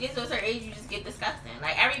like once you get to a certain age, you just get disgusting.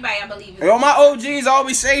 Like everybody, I believe. Yo, my OGs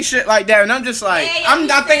always say shit like that, and I'm just like,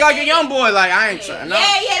 I think like a young boy. Like I ain't trying. Yeah,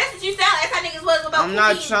 that's what you sound. That's how niggas was about. I'm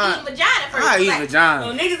not eating trying. vagina first. I eat like, vagina.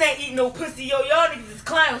 Oh, niggas ain't eating no pussy. Yo, y'all niggas is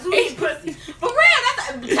clowns. Who eat pussy? For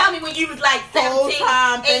real, tell me when you was like 17, Whole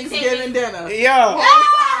time 18. Thanksgiving dinner. Yo.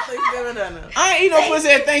 Thanksgiving dinner. I ain't eat no pussy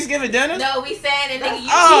at Thanksgiving dinner. No, we saying that nigga, you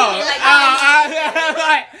eating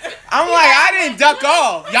like I'm like, I didn't duck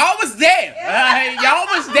off. Y'all was there. Y'all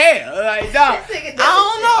was there. Like, dog. I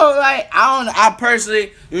don't know. Like, I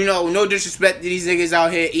personally, no disrespect to these niggas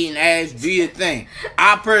out here eating ass. Do your thing.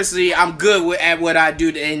 I'm good at what I do,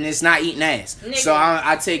 and it's not eating ass. Nigga. So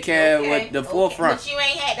I take care of what the forefront. But you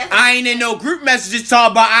ain't had. I ain't in no group messages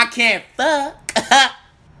talking about I can't fuck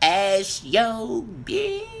ass yo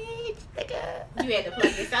bitch. You had to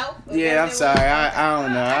plug yourself? Yeah, I'm sorry. I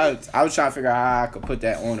don't know. I was trying to figure out how I could put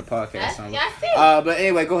that on the podcast. Yeah, I see. But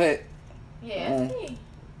anyway, go ahead. Yeah, I see.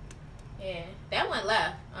 Yeah, that went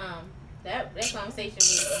left. That conversation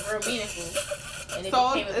was real meaningful. And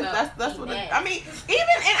that's what I mean.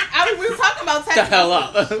 Even we were talking about the hell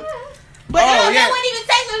up. But yeah. that wasn't even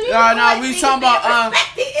technically. No, we talking about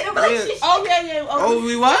in a relationship. Oh yeah. Oh,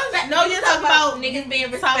 we what? No, you're talking about niggas being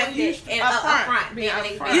respected and upfront.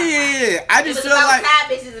 Yeah. I just feel like side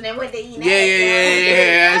bitches and then what they eating.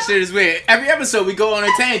 Yeah. That shit is weird. Every episode we go on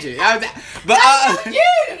a tangent. But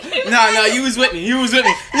no, you was with me.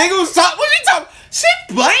 Nigga was talking. What you talking? She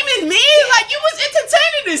blaming me like you was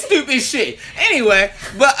entertaining this stupid shit. Anyway,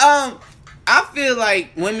 but I feel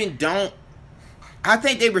like women don't. I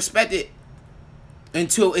think they respect it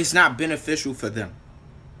until it's not beneficial for them.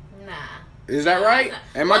 Nah. Is that right?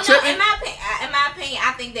 Am I tripping? In my opinion,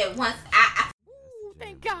 I think that once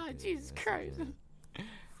Thank God, Jesus Christ.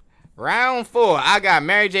 Round 4. I got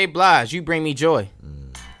Mary J. Blige. You bring me joy.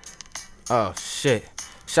 Oh shit!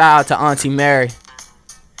 Shout out to Auntie Mary.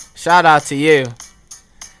 Shout out to you.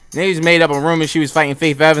 Niggas made up a rumor she was fighting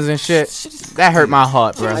Faith Evans and shit. That hurt my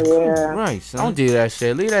heart, bro. Yeah. Right, son. Don't do that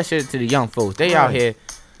shit. Leave that shit to the young folks. They out here.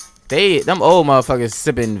 Them old motherfuckers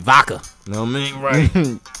sipping vodka. No, man, right.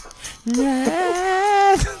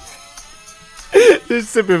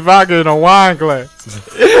 Just sipping vodka in a wine glass.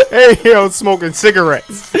 Hey, yo, smoking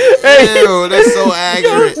cigarettes. Hey, ew, that's so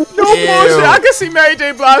accurate. No bullshit. I can see Mary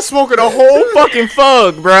J. Blige smoking a whole fucking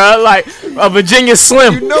fug, bruh. Like a Virginia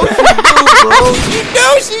Slim. You know she do, bro. You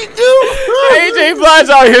know she do. Mary J. Blige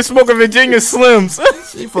out here smoking Virginia Slims.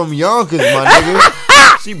 She from Yonkers, my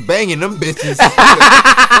nigga. She banging them bitches.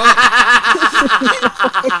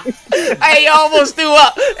 Hey, you almost threw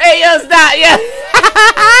up. Hey, yo, stop, yeah.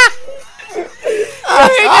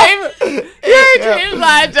 Mary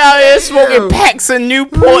Blige out here smoking packs of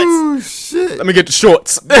Newports. Oh, shit. Let me get the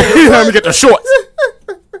shorts. Let me get the shorts.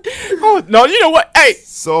 Oh, no, you know what? Hey.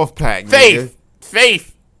 Soft pack, Faith.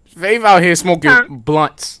 Faith out here smoking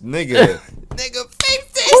blunts. Nigga. Nigga, Faith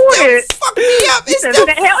still fuck me up. It's still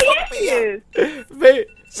hell yeah.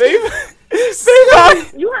 Faith.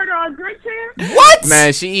 You heard her on Drink Chair? What?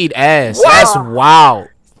 Man, she eat ass. What? That's wild.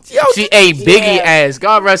 Yo, she ate Biggie ass.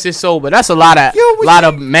 God rest his soul, but that's a lot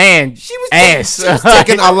of man ass. She was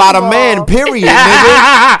taking a lot of man, period,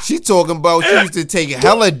 nigga. She talking about she used to take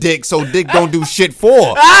hella dick so dick don't do shit for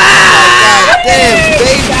her. God damn,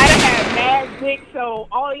 baby. Gotta have mad dick so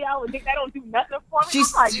all y'all with dick that don't do nothing for me.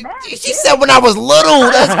 She said when I was little.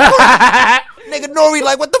 That's nigga Nori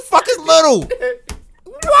like, what the fuck is little?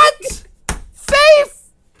 What?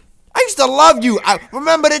 Faith? I used to love you. I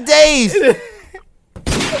remember the days.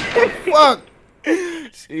 Fuck.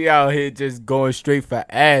 She out here just going straight for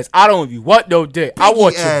ass. I don't even want no dick. I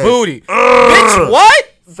want your booty. Bitch,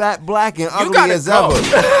 what? Fat, black, and ugly as ever.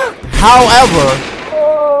 However.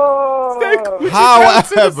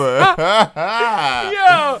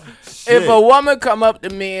 Yo, if a woman come up to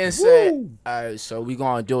me and say, all right, so we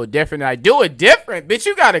gonna do it different, I do it different. Bitch,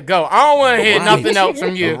 you gotta go. I don't want to hear nothing else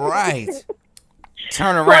from you. Right.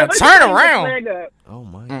 Turn around. Oh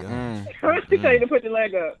my god. First she tell you to put your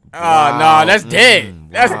leg up. Oh no, that's dead.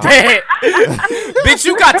 That's dead. Bitch,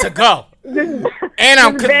 you got to go. And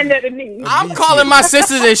I'm calling my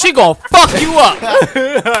sisters and she gonna fuck you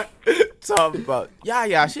up. Talking about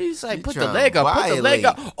she's like, put the leg up, put the leg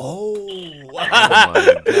up. Oh my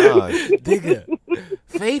god. Nigga,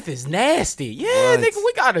 Faith is nasty. Yeah, nigga,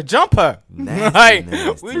 we gotta jump her.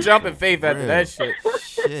 Nasty. We jumping Faith after that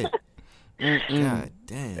shit. God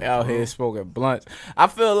damn. Out here smoking blunts. I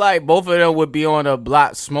feel like both of them would be on a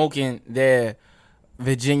block smoking their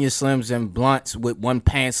Virginia Slims and blunts with one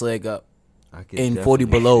pants leg up in 40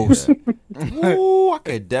 belows. Ooh, I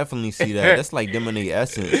could definitely see that. That's like them in the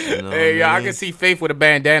essence. You know hey, I can see Faith with a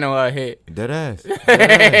bandana on her head. Dead ass.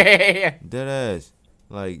 Dead ass.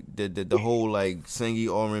 Like the whole like singy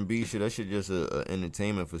R&B shit. That shit just a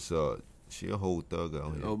entertainment facade. She a whole thug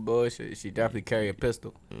out here. Oh bullshit. She definitely carry a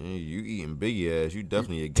pistol. Yeah, you eating Biggie ass. You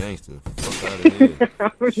definitely a gangster. Fuck out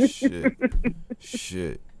of here.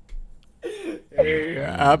 Shit. Hey,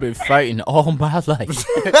 I've been fighting all my life.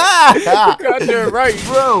 Goddamn right,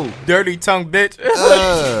 bro. Dirty tongue bitch.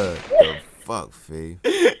 The fuck, Faith.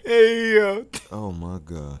 Hey, yo. Oh my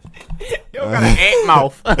god. Yo got an ant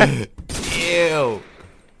mouth. Ew.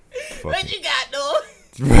 What you got, though?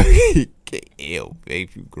 Ew,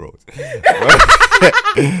 Faith, you gross.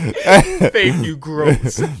 Faith, you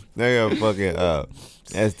gross. They got fucking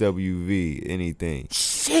SWV, anything.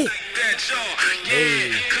 Shit.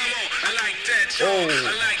 Hey.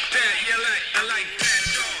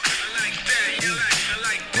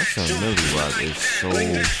 What's that Millie Rock is so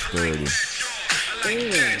sturdy.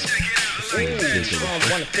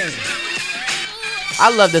 I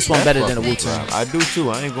love this one better than the Wu-Tang. I do too.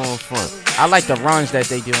 I ain't going front. I like the runs that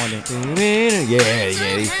they do on it. Yeah,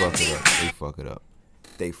 they fuck it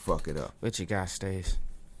up. What you got, Stace?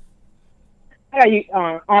 I got you,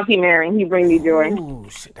 Auntie Mary. He bring me joy. Ooh,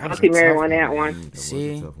 shit, Auntie Mary won that one.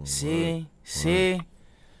 See?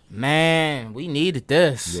 Man, we needed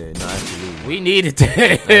this. Yeah, no, absolutely. We needed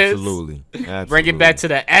this. Absolutely. Bring it back to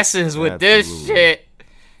the essence with this shit.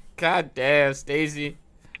 God damn, Stacey.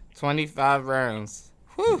 25 rounds.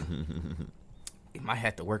 Whew. We might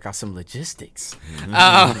have to work out some logistics.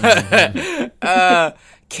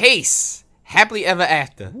 Case. Happily Ever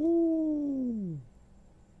After.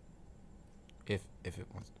 If it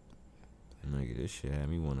wants. Nigga, this shit had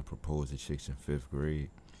me want to propose to chicks in 5th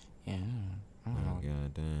grade. Yeah.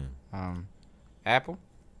 God damn. Apple?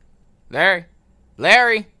 Larry?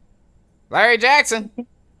 Larry Jackson,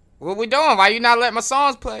 what we doing? Why you not letting my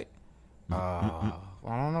songs play? I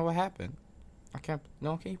don't know what happened. I can't.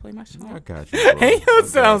 No, can you play my song? I got you, bro. Hey, you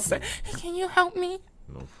sound sad. Can you help me?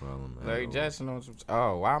 No problem, man. Larry Jackson knows.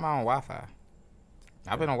 Oh, why am I on Wi-Fi?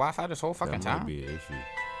 I've been on Wi-Fi this whole fucking That time. might be an issue.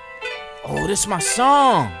 Oh, this is my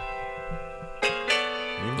song.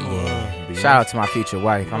 Yeah. Shout out to my future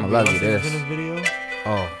wife. I'ma love you this.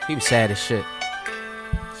 Oh, he was sad as shit.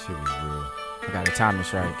 Shit was real. I got the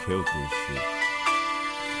timers right. He killed this shit.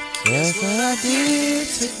 Guess what I did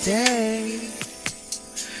today?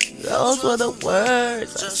 Those were the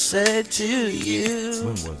words I said to you.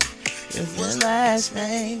 When was it? It's the last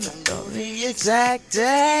name, know the exact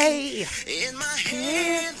day. In my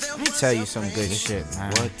head, Let me tell you some good shit,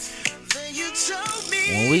 man. What?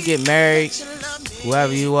 When we get married,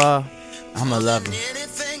 whoever you are, I'ma love you.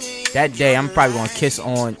 That day, I'm probably gonna kiss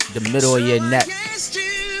on the middle of your neck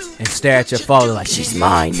and stare at your father like, she's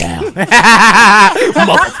mine now.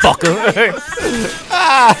 Motherfucker.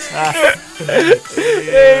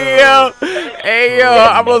 Hey, yo,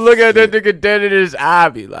 I'm gonna look at that nigga dead in his eye,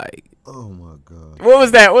 be like, oh my God. What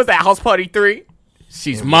was that? What was that? House Party 3?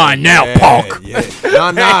 She's mine now, punk. Yeah.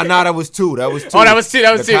 Nah, that was 2. That was 2. Oh, that was 2.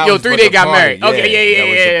 That was 2. Yo, 3 they got married.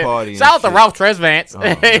 Okay, yeah. Shout out to Ralph Tresvance. Oh,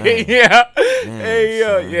 yeah. Man, Hey,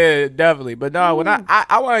 yo, yeah, definitely. But no, when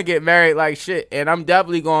I want to get married like shit, and I'm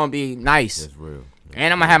definitely going to be nice. That's real.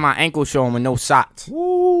 And I'm going to have my ankle showing with no socks.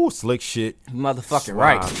 Woo, slick shit. Motherfucking Suave,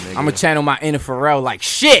 right. nigga. I'm going to channel my inner Pharrell like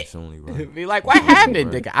shit. It's only right. Be like, what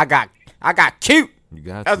happened, nigga? I got cute. You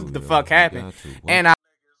got That's to, what the yo. fuck You happened. got to. What? And I.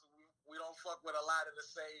 We don't fuck with a lot of the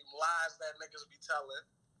same lies that niggas be telling.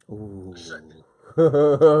 Ooh.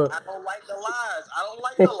 I don't like the lies. I don't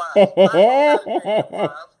like the lies.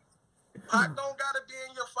 Pac don't gotta be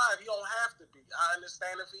in your 5. He don't have to be. I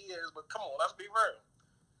understand if he is, but come on, let's be real.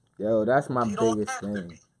 Yo, that's my biggest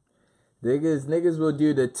thing. Niggas will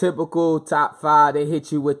do the typical top 5. They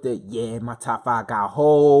hit you with the, yeah, my top 5 got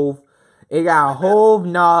Hove. It got Hove,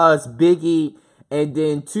 Nas, Biggie, and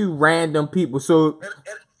then 2 random people. So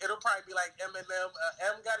It'll probably be like Eminem.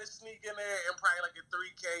 M got to sneak in there and probably like a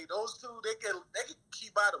 3K. Those 2, they can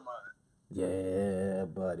keep out of mine. yeah,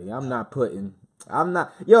 buddy.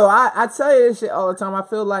 Yo, I tell you this shit all the time. I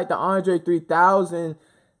feel like the Andre 3000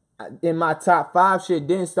 in my top 5 shit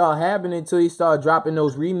didn't start happening until he started dropping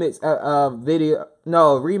those remix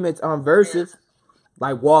verses.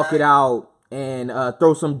 Like Walk It Out and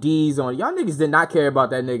Throw Some D's on. Y'all niggas did not care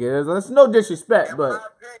about that nigga. That's no disrespect, but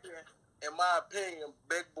in my opinion,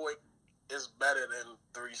 Big Boy is better than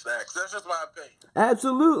 3 Stacks. That's just my opinion.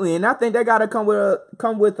 absolutely. And I think that gotta come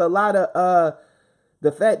with a lot of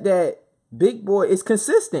the fact that Big Boy is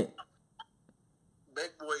consistent.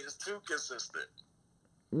 Big Boy is too consistent.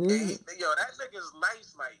 Mm-hmm. Yo, that nigga's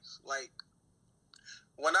nice. Like,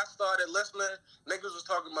 when I started listening, niggas was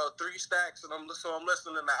talking about 3 Stacks, and I'm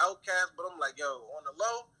listening to Outkast, but I'm like, yo, on the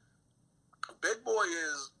low, Big Boy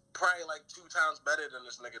is probably like 2 times better than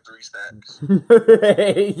this nigga 3 Stacks.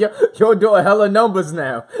 Hey, you're doing hella numbers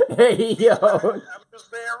now. Hey, yo. I'm just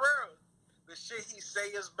being real. The shit he say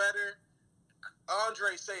is better.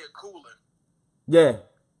 Andre say it cooler. Yeah.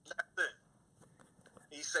 That's it.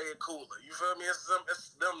 He say it cooler. You feel me? It's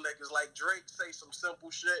them niggas. Like Drake say some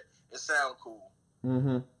simple shit, it sound cool.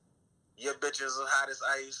 Mm-hmm. Your bitch is hot as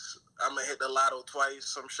ice. I'ma hit the lotto twice,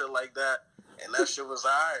 some shit like that. And that shit was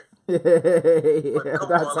alright.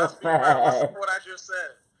 That's a fact. What I just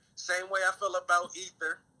said. Same way I feel about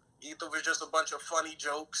Ether. Ether was just a bunch of funny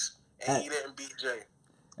jokes, and he didn't beat Jay.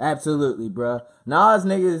 Absolutely, bro. Nas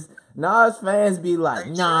fans be like,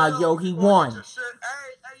 nah, yo, he won. Hey,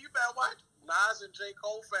 you better watch. Nas and J.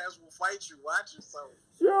 Cole fans will fight you. Watch yourself.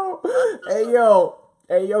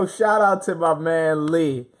 Hey, yo, shout out to my man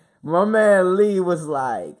Lee. My man Lee was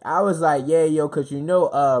like, I was like, yeah, yo, because you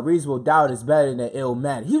know Reasonable Doubt is better than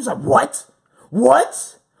Illmatic. He was like, what? Why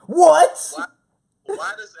does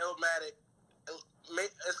Illmatic?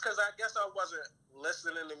 It's because I guess I wasn't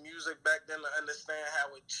listening to music back then to understand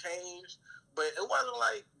how it changed. But it wasn't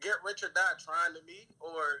like Get Rich or Die Trying to Me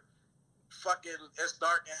or fucking It's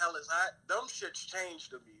Dark and Hell is Hot. Them shits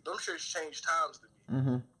changed to me. Them shits changed times to me.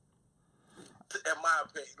 Mm-hmm. In my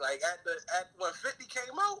opinion, like when 50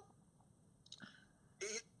 came out,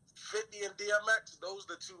 50 and DMX, those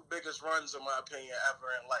are the 2 biggest runs, in my opinion,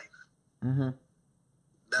 ever in life. Mm-hmm.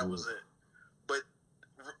 That was it. But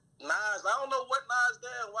Nas, I don't know what Nas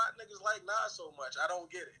did. Why niggas like Nas so much? I don't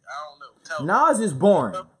get it. I don't know. Tell Nas is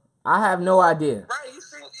boring. I have no idea. Right, he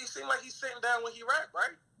seem like he's sitting down when he rap,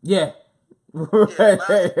 right? Yeah. Nas,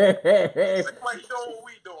 it's like you know what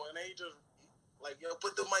we doing. They just like, yo,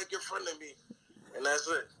 put the mic in front of me, and that's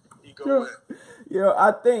it. You go in. Yo,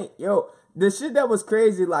 I think, the shit that was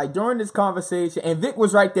crazy, like, during this conversation, and Vic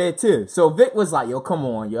was right there, too. So Vic was like, yo, come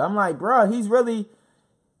on, yo. I'm like, bro, he's really,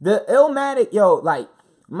 the Illmatic, yo, like,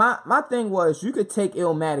 my thing was, you could take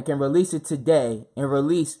Illmatic and release it today, and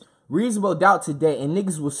release Reasonable Doubt today, and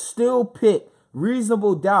niggas will still pick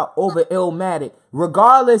Reasonable Doubt over Illmatic,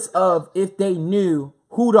 regardless of if they knew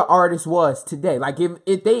who the artist was today. Like,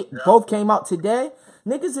 if they both came out today,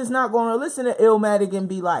 niggas is not going to listen to Illmatic and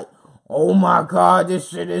be like, oh my God, this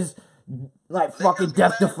shit is like fucking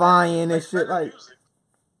death-defying and shit. Like,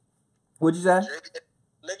 what'd you say?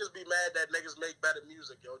 Niggas be mad that niggas make better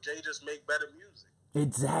music, yo. Jay just make better music.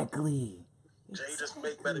 Exactly. Jay just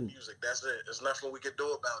make better music. That's it. There's nothing we can do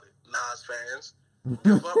about it. Nas fans,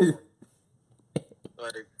 give up.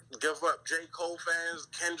 Like, give up. J. Cole fans,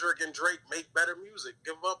 Kendrick and Drake make better music.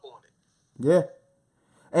 Give up on it. Yeah.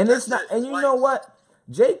 And it's not, and you know what?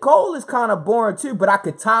 J. Cole is kind of boring too, but I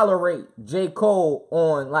could tolerate J. Cole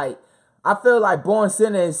on, like, I feel like Born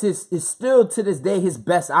Sinner is still to this day his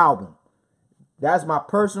best album. That's my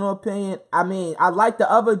personal opinion. I mean, I like the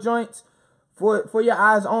other joints. For Your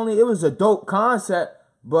Eyes Only, it was a dope concept,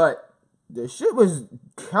 but the shit was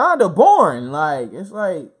kind of boring. Like, it's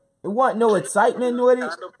like, it wasn't no excitement with it.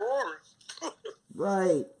 Kind of boring.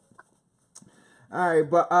 Like, alright,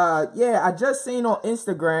 but yeah, I just seen on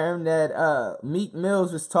Instagram that Meek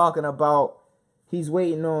Mills was talking about he's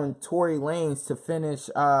waiting on Tory Lanez to finish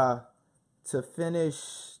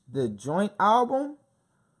the joint album.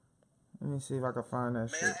 Let me see if I can find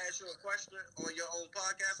that shit. May I ask you a question on your own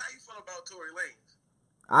podcast? How you feel about Tory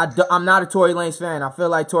Lanez? I'm not a Tory Lanez fan. I feel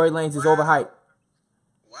like Tory Lanez is overhyped.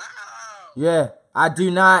 Wow. Yeah, I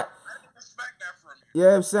do not. I didn't expect that from you. You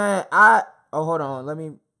know what I'm saying? Hold on. Hold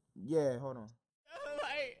on.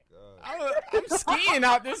 I'm skiing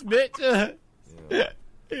out this bitch. Yo,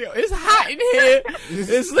 it's hot in here.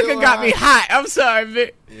 This liquor got me hot. I'm sorry,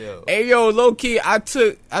 Vic. Yo. Hey, yo, low key, I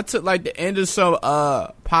took like the end of some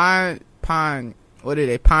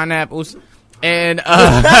pineapples, and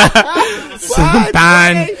some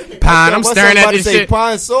pine. I'm staring at this shit.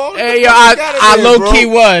 Pine Sol? Hey, yo, I low key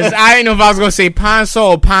was. I didn't know if I was gonna say pine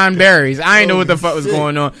sol, pine berries. I didn't know what the fuck was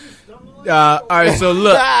going on. All right, so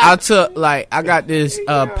look, I got this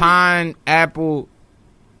pineapple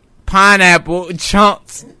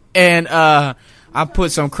chunks, and I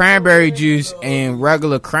put some cranberry juice and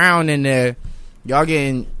regular Crown in there. Y'all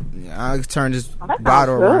getting? I turn this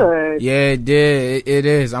bottle around. Yeah, it did. It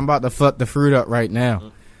is. I'm about to fuck the fruit up right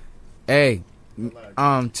now. Hey,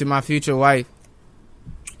 to my future wife,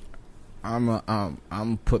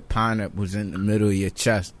 I'm put pineapples in the middle of your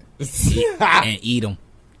chest and eat them,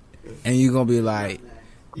 and you gonna be like,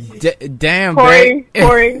 damn, Corey,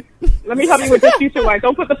 let me help you with this future wife.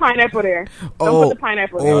 Don't put the pineapple there. Don't put the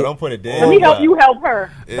pineapple there. No, don't put it there. Let me help you help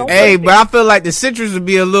her. Hey, but I feel like the citrus would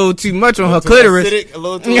be a little too much on her clitoris. A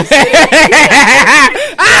little too acidic.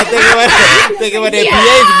 Thinking about that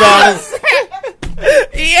pH balance.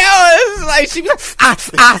 It's like she be like,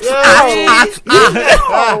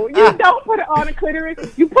 No, you don't put it on the clitoris.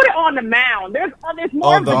 You put it on the mound. There's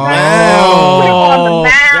more on the mound. Put it on the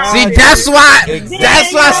mound. See, that's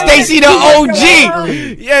why Stacy the OG.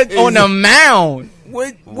 Yeah, on the mound.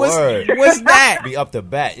 What's that? Be up the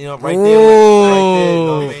bat, you know, right there.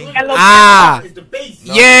 Right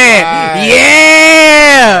there,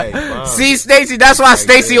 yeah. See, Stacy, that's why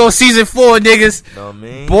Stacy on season 4, niggas.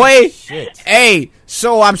 Boy, shit. Hey,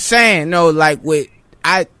 so I'm saying, no, like with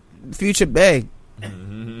Future Beg,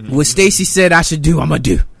 what Stacy said I should do, I'm gonna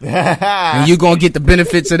do, and you gonna get the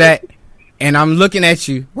benefits of that. And I'm looking at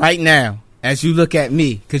you right now as you look at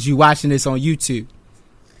me, because you watching this on YouTube.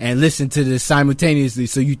 And listen to this simultaneously,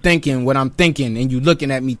 so you thinking what I'm thinking, and you looking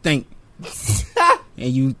at me think, and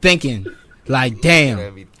you thinking like,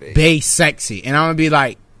 damn, Bae sexy, and I'm gonna be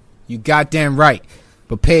like, you goddamn right,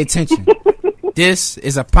 but pay attention. This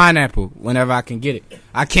is a pineapple. Whenever I can get it,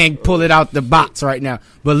 I can't pull it out the box right now,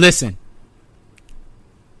 but listen,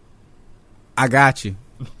 I got you.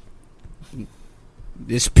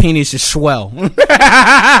 This penis is swell.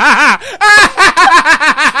 I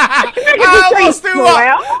almost threw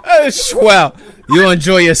up. Swell. You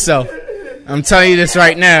enjoy yourself. I'm telling you this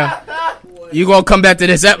right now. You gonna come back to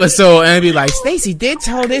this episode and be like, Stacy did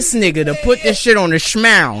tell this nigga to put this shit on the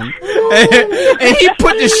schmound. And he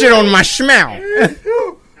put this shit on my schmound.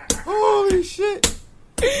 Holy shit.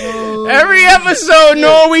 Every episode,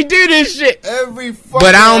 no, we do this shit.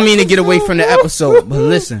 But I don't mean to get away from the episode. But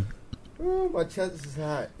listen. My chest is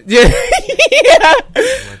hot. Yeah.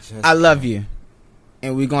 I love you.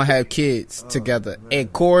 And we're going to have kids together. Man.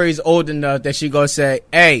 And Corey's old enough that she going to say,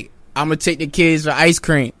 hey, I'm going to take the kids for ice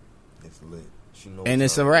cream. It's lit. And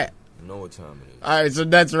it's a wrap. I know what time it is. All right, so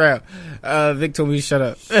that's rap. Vic told me to shut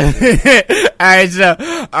up. All right, so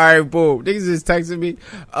boom. Niggas is texting me.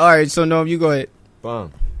 All right, so Noam, you go ahead.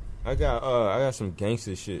 Bomb. I got some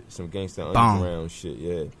gangster shit, some gangster underground shit.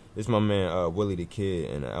 Yeah, this my man Willie the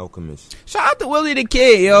Kid and the Alchemist. Shout out to Willie the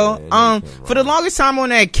Kid, yo. For the longest time on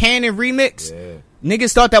that Cannon remix,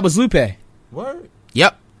 niggas thought that was Lupe. Word.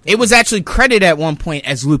 Yep, it was actually credited at one point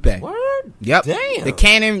as Lupe. Word. Yep. Damn. The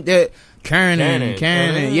Cannon.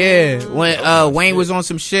 Yeah. When Wayne was on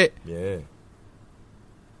some shit. Yeah.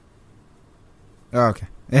 Okay.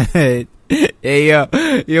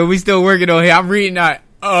 Hey, yo, we still working on here. I'm reading that.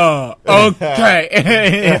 Okay. All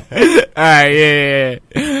right, yeah.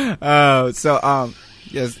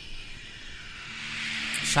 Yes.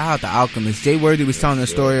 Shout out to Alchemist. Jay Worthy was telling a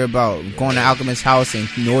story about going to Alchemist's house and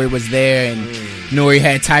Nori was there and Nori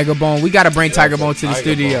had Tiger Bone. We got to bring Tiger Bone to the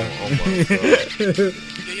studio.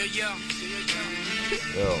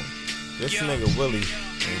 Yo, this nigga Willie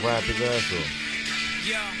and rap his ass off.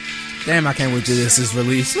 Damn, I can't wait till this is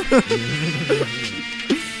released.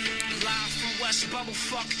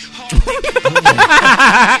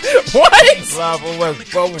 What? Live from West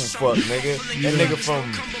Bumblefuck, nigga. That nigga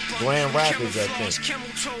from Grand Rapids, I think. Yeah,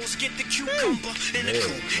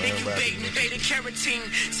 Grand Rapids.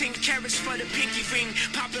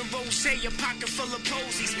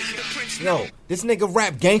 Yo, this nigga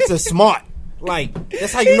rap gangster smart. Like,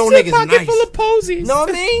 that's how you know niggas nice. Full of posies. Know what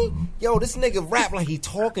I mean? Yo, this nigga rap like he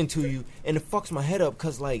talking to you, and it fucks my head up,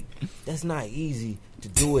 cause like, that's not easy to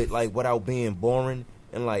do it like without being boring.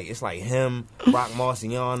 And like, it's like him, Rock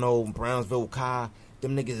Marciano, Brownsville Kai.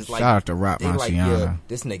 Them niggas is like, shout out to Rock they like, Marciano. yeah,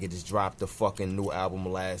 this nigga just dropped the fucking new album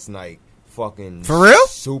last night. Fucking for real?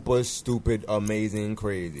 Super stupid, amazing,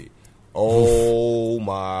 crazy. Oh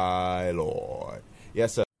my lord.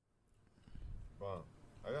 Yes, sir.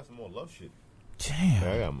 I got some more love shit. Damn.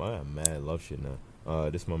 I got mad love shit now.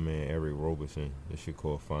 This my man Eric Roberson. This shit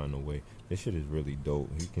called Find a Way. This shit is really dope.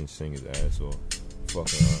 He can sing his ass off.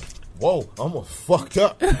 Fucking whoa, I almost fucked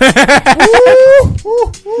up.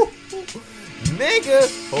 Nigga.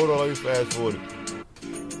 Hold on, let me fast forward it.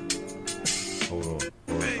 Hold on.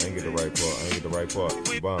 I ain't get the right part.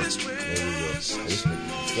 Bomb. There we go. This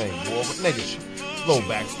nigga same boy, but nigga, little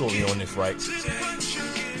backstory on this, right? I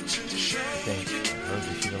think I heard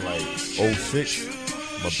this shit in like 06.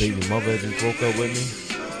 My baby mother just broke up with me.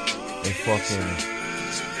 And fucking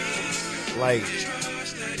like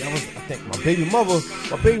that was, I think my baby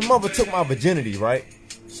mother took my virginity, right?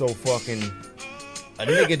 So fucking a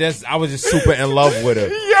nigga I was just super in love with her.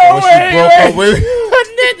 Yo, when she broke up with me.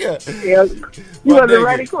 Nigga. Yeah. You wasn't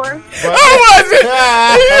ready, Corey?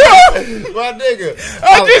 I wasn't. My nigga.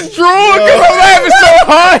 I just drew because I'm laughing so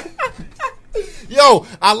hard. Yo,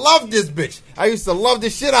 I love this bitch. I used to love the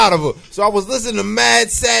shit out of her. So I was listening to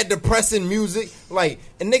mad, sad, depressing music. Like,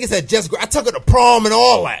 and niggas had just, I took her to prom and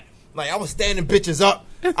all that. Like, I was standing bitches up.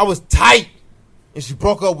 I was tight. And she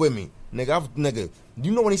broke up with me. Nigga,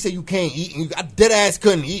 you know when he said you can't eat? I dead ass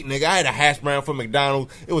couldn't eat, nigga. I had a hash brown from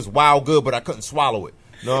McDonald's. It was wild good, but I couldn't swallow it.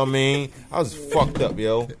 Know what I mean? I was fucked up,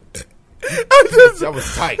 yo. I was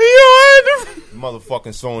tight.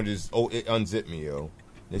 Motherfucking song just, it unzipped me, yo.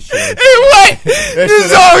 This shit. Hey, what? The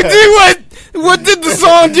song did what? What did the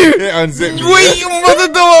song do? It unzipped me. Wait, what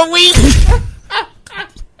did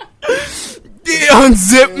it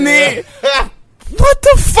unzipped me. What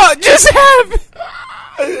the fuck just happened?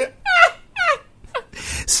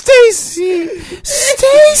 Stacy,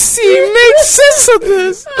 make sense of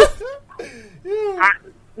this.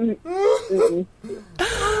 What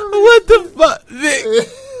the fuck,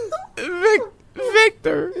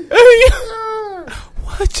 Victor?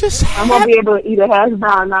 What just happened? I'm gonna be able to eat a hash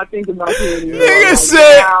brown and not think about it anymore. Nigga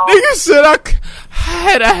said I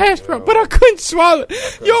had a hash brown, but I couldn't swallow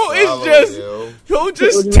it. It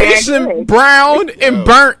just tasting brown and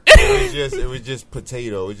burnt. It was just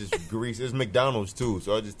potato. It was just grease. It was McDonald's too,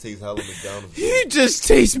 so I just taste hella McDonald's. You just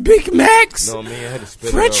taste Big Macs. No, man, I had to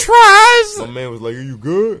spit French it out. fries. My man was like, "Are you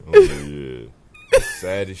good?" I was like, "Yeah."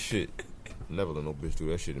 Sad as shit. Never let no bitch do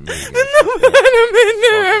that shit to me.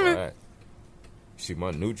 See,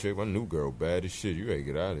 my new girl, bad as shit. You gotta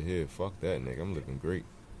get out of here. Fuck that, nigga. I'm looking great.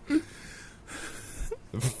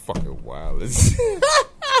 Fucking wild.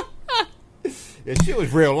 Yeah, shit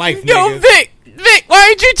was real life, nigga. Yo, Vic, why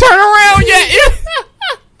ain't you turn around yet?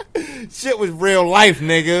 Shit was real life,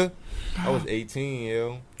 nigga. I was 18,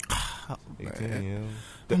 yo. 18, yo.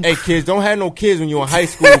 Hey, kids, don't have no kids when you're in high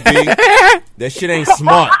school, B. That shit ain't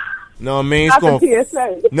smart. Know what I mean? It's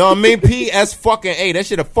PSA. Know what I mean? PS fucking A. That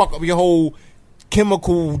shit'll fuck up your whole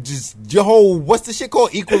chemical, just your whole, what's the shit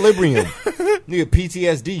called? Equilibrium. Nigga,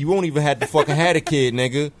 PTSD. You won't even have to fucking have a kid,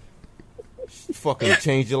 nigga. fucking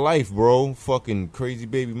change your life, bro. Fucking crazy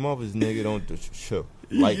baby mothers, nigga. Don't show.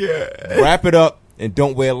 Like, wrap it up and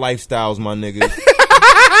don't wear lifestyles, my niggas.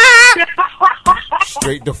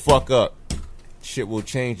 Straight the fuck up. Shit will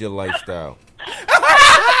change your lifestyle.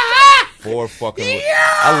 For fucking.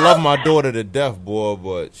 I love my daughter to death, boy,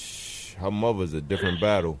 but her mother's a different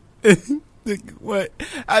battle. What?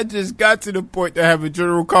 I just got to the point to have a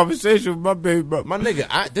general conversation with my baby mother. My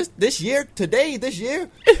nigga, this year,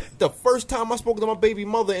 the first time I spoke to my baby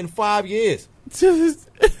mother in 5 years. To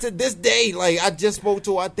this day, like, I just spoke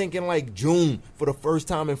to her, I think, in like June for the first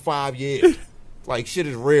time in 5 years. Like, shit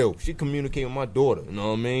is real. She communicate with my daughter. You know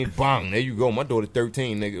what I mean? Bang, there you go. My daughter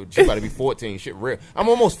 13, nigga. She about to be 14. Shit real. I'm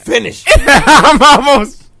almost finished.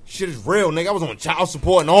 Shit is real, nigga. I was on child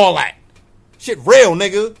support and all that. Shit real,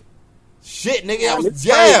 nigga. Shit, nigga. I was,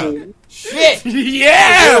 Shit.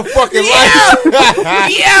 Yeah. Real fucking life.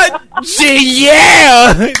 Yeah.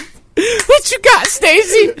 What you got,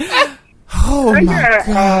 Stacey? Oh, my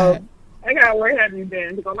God. I got where have you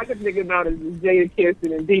been? Because all I can think about is Jada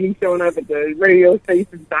Kirsten and Dee Dee showing up at the radio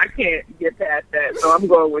station. So I can't get past that. So I'm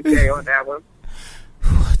going with Jay on that one.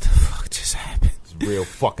 What the fuck just happened? It's real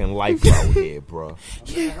fucking life out here, bro.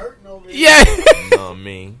 Yeah. You know what I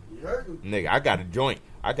mean? Nigga, I got a joint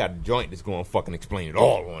that's going to fucking explain it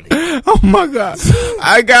all on here. Oh, my God.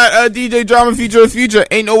 I got DJ Drama feature of Future.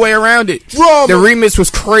 Ain't no way around it. Drama. The remix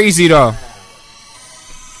was crazy, though.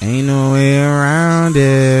 Ain't no way around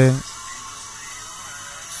it.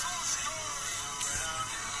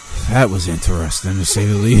 That was interesting, to say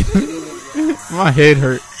the least. My head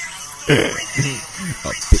hurt. A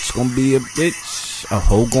bitch gonna be a bitch. A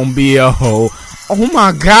hoe gonna be a hoe. Oh,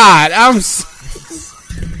 my God.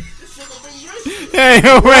 Ain't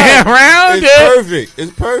no way around it.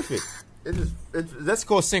 It's perfect. That's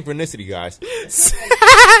called synchronicity, guys.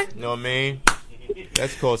 You know what I mean?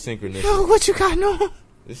 That's called synchronicity. Yo, what you got, no?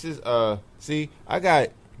 This is, see, I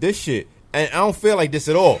got this shit, and I don't feel like this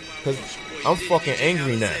at all, because I'm fucking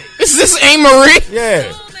angry now. Is this Anne Marie?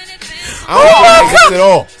 Yeah. I don't feel like this at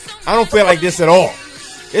all. I don't feel like this at all.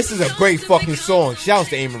 This is a great fucking song. Shouts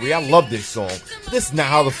to Anne Marie. I love this song. This is not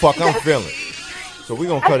how the fuck I'm feeling. So we're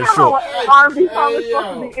going to cut it short. R&B song is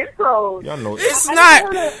supposed to be intro. Y'all know it's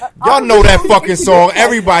not. Y'all know that fucking song.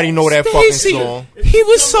 Everybody know that fucking song. He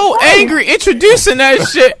was so angry introducing that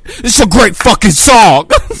shit. It's a great fucking song.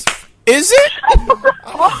 Is it?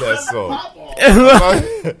 I love that song.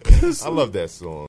 I love that song.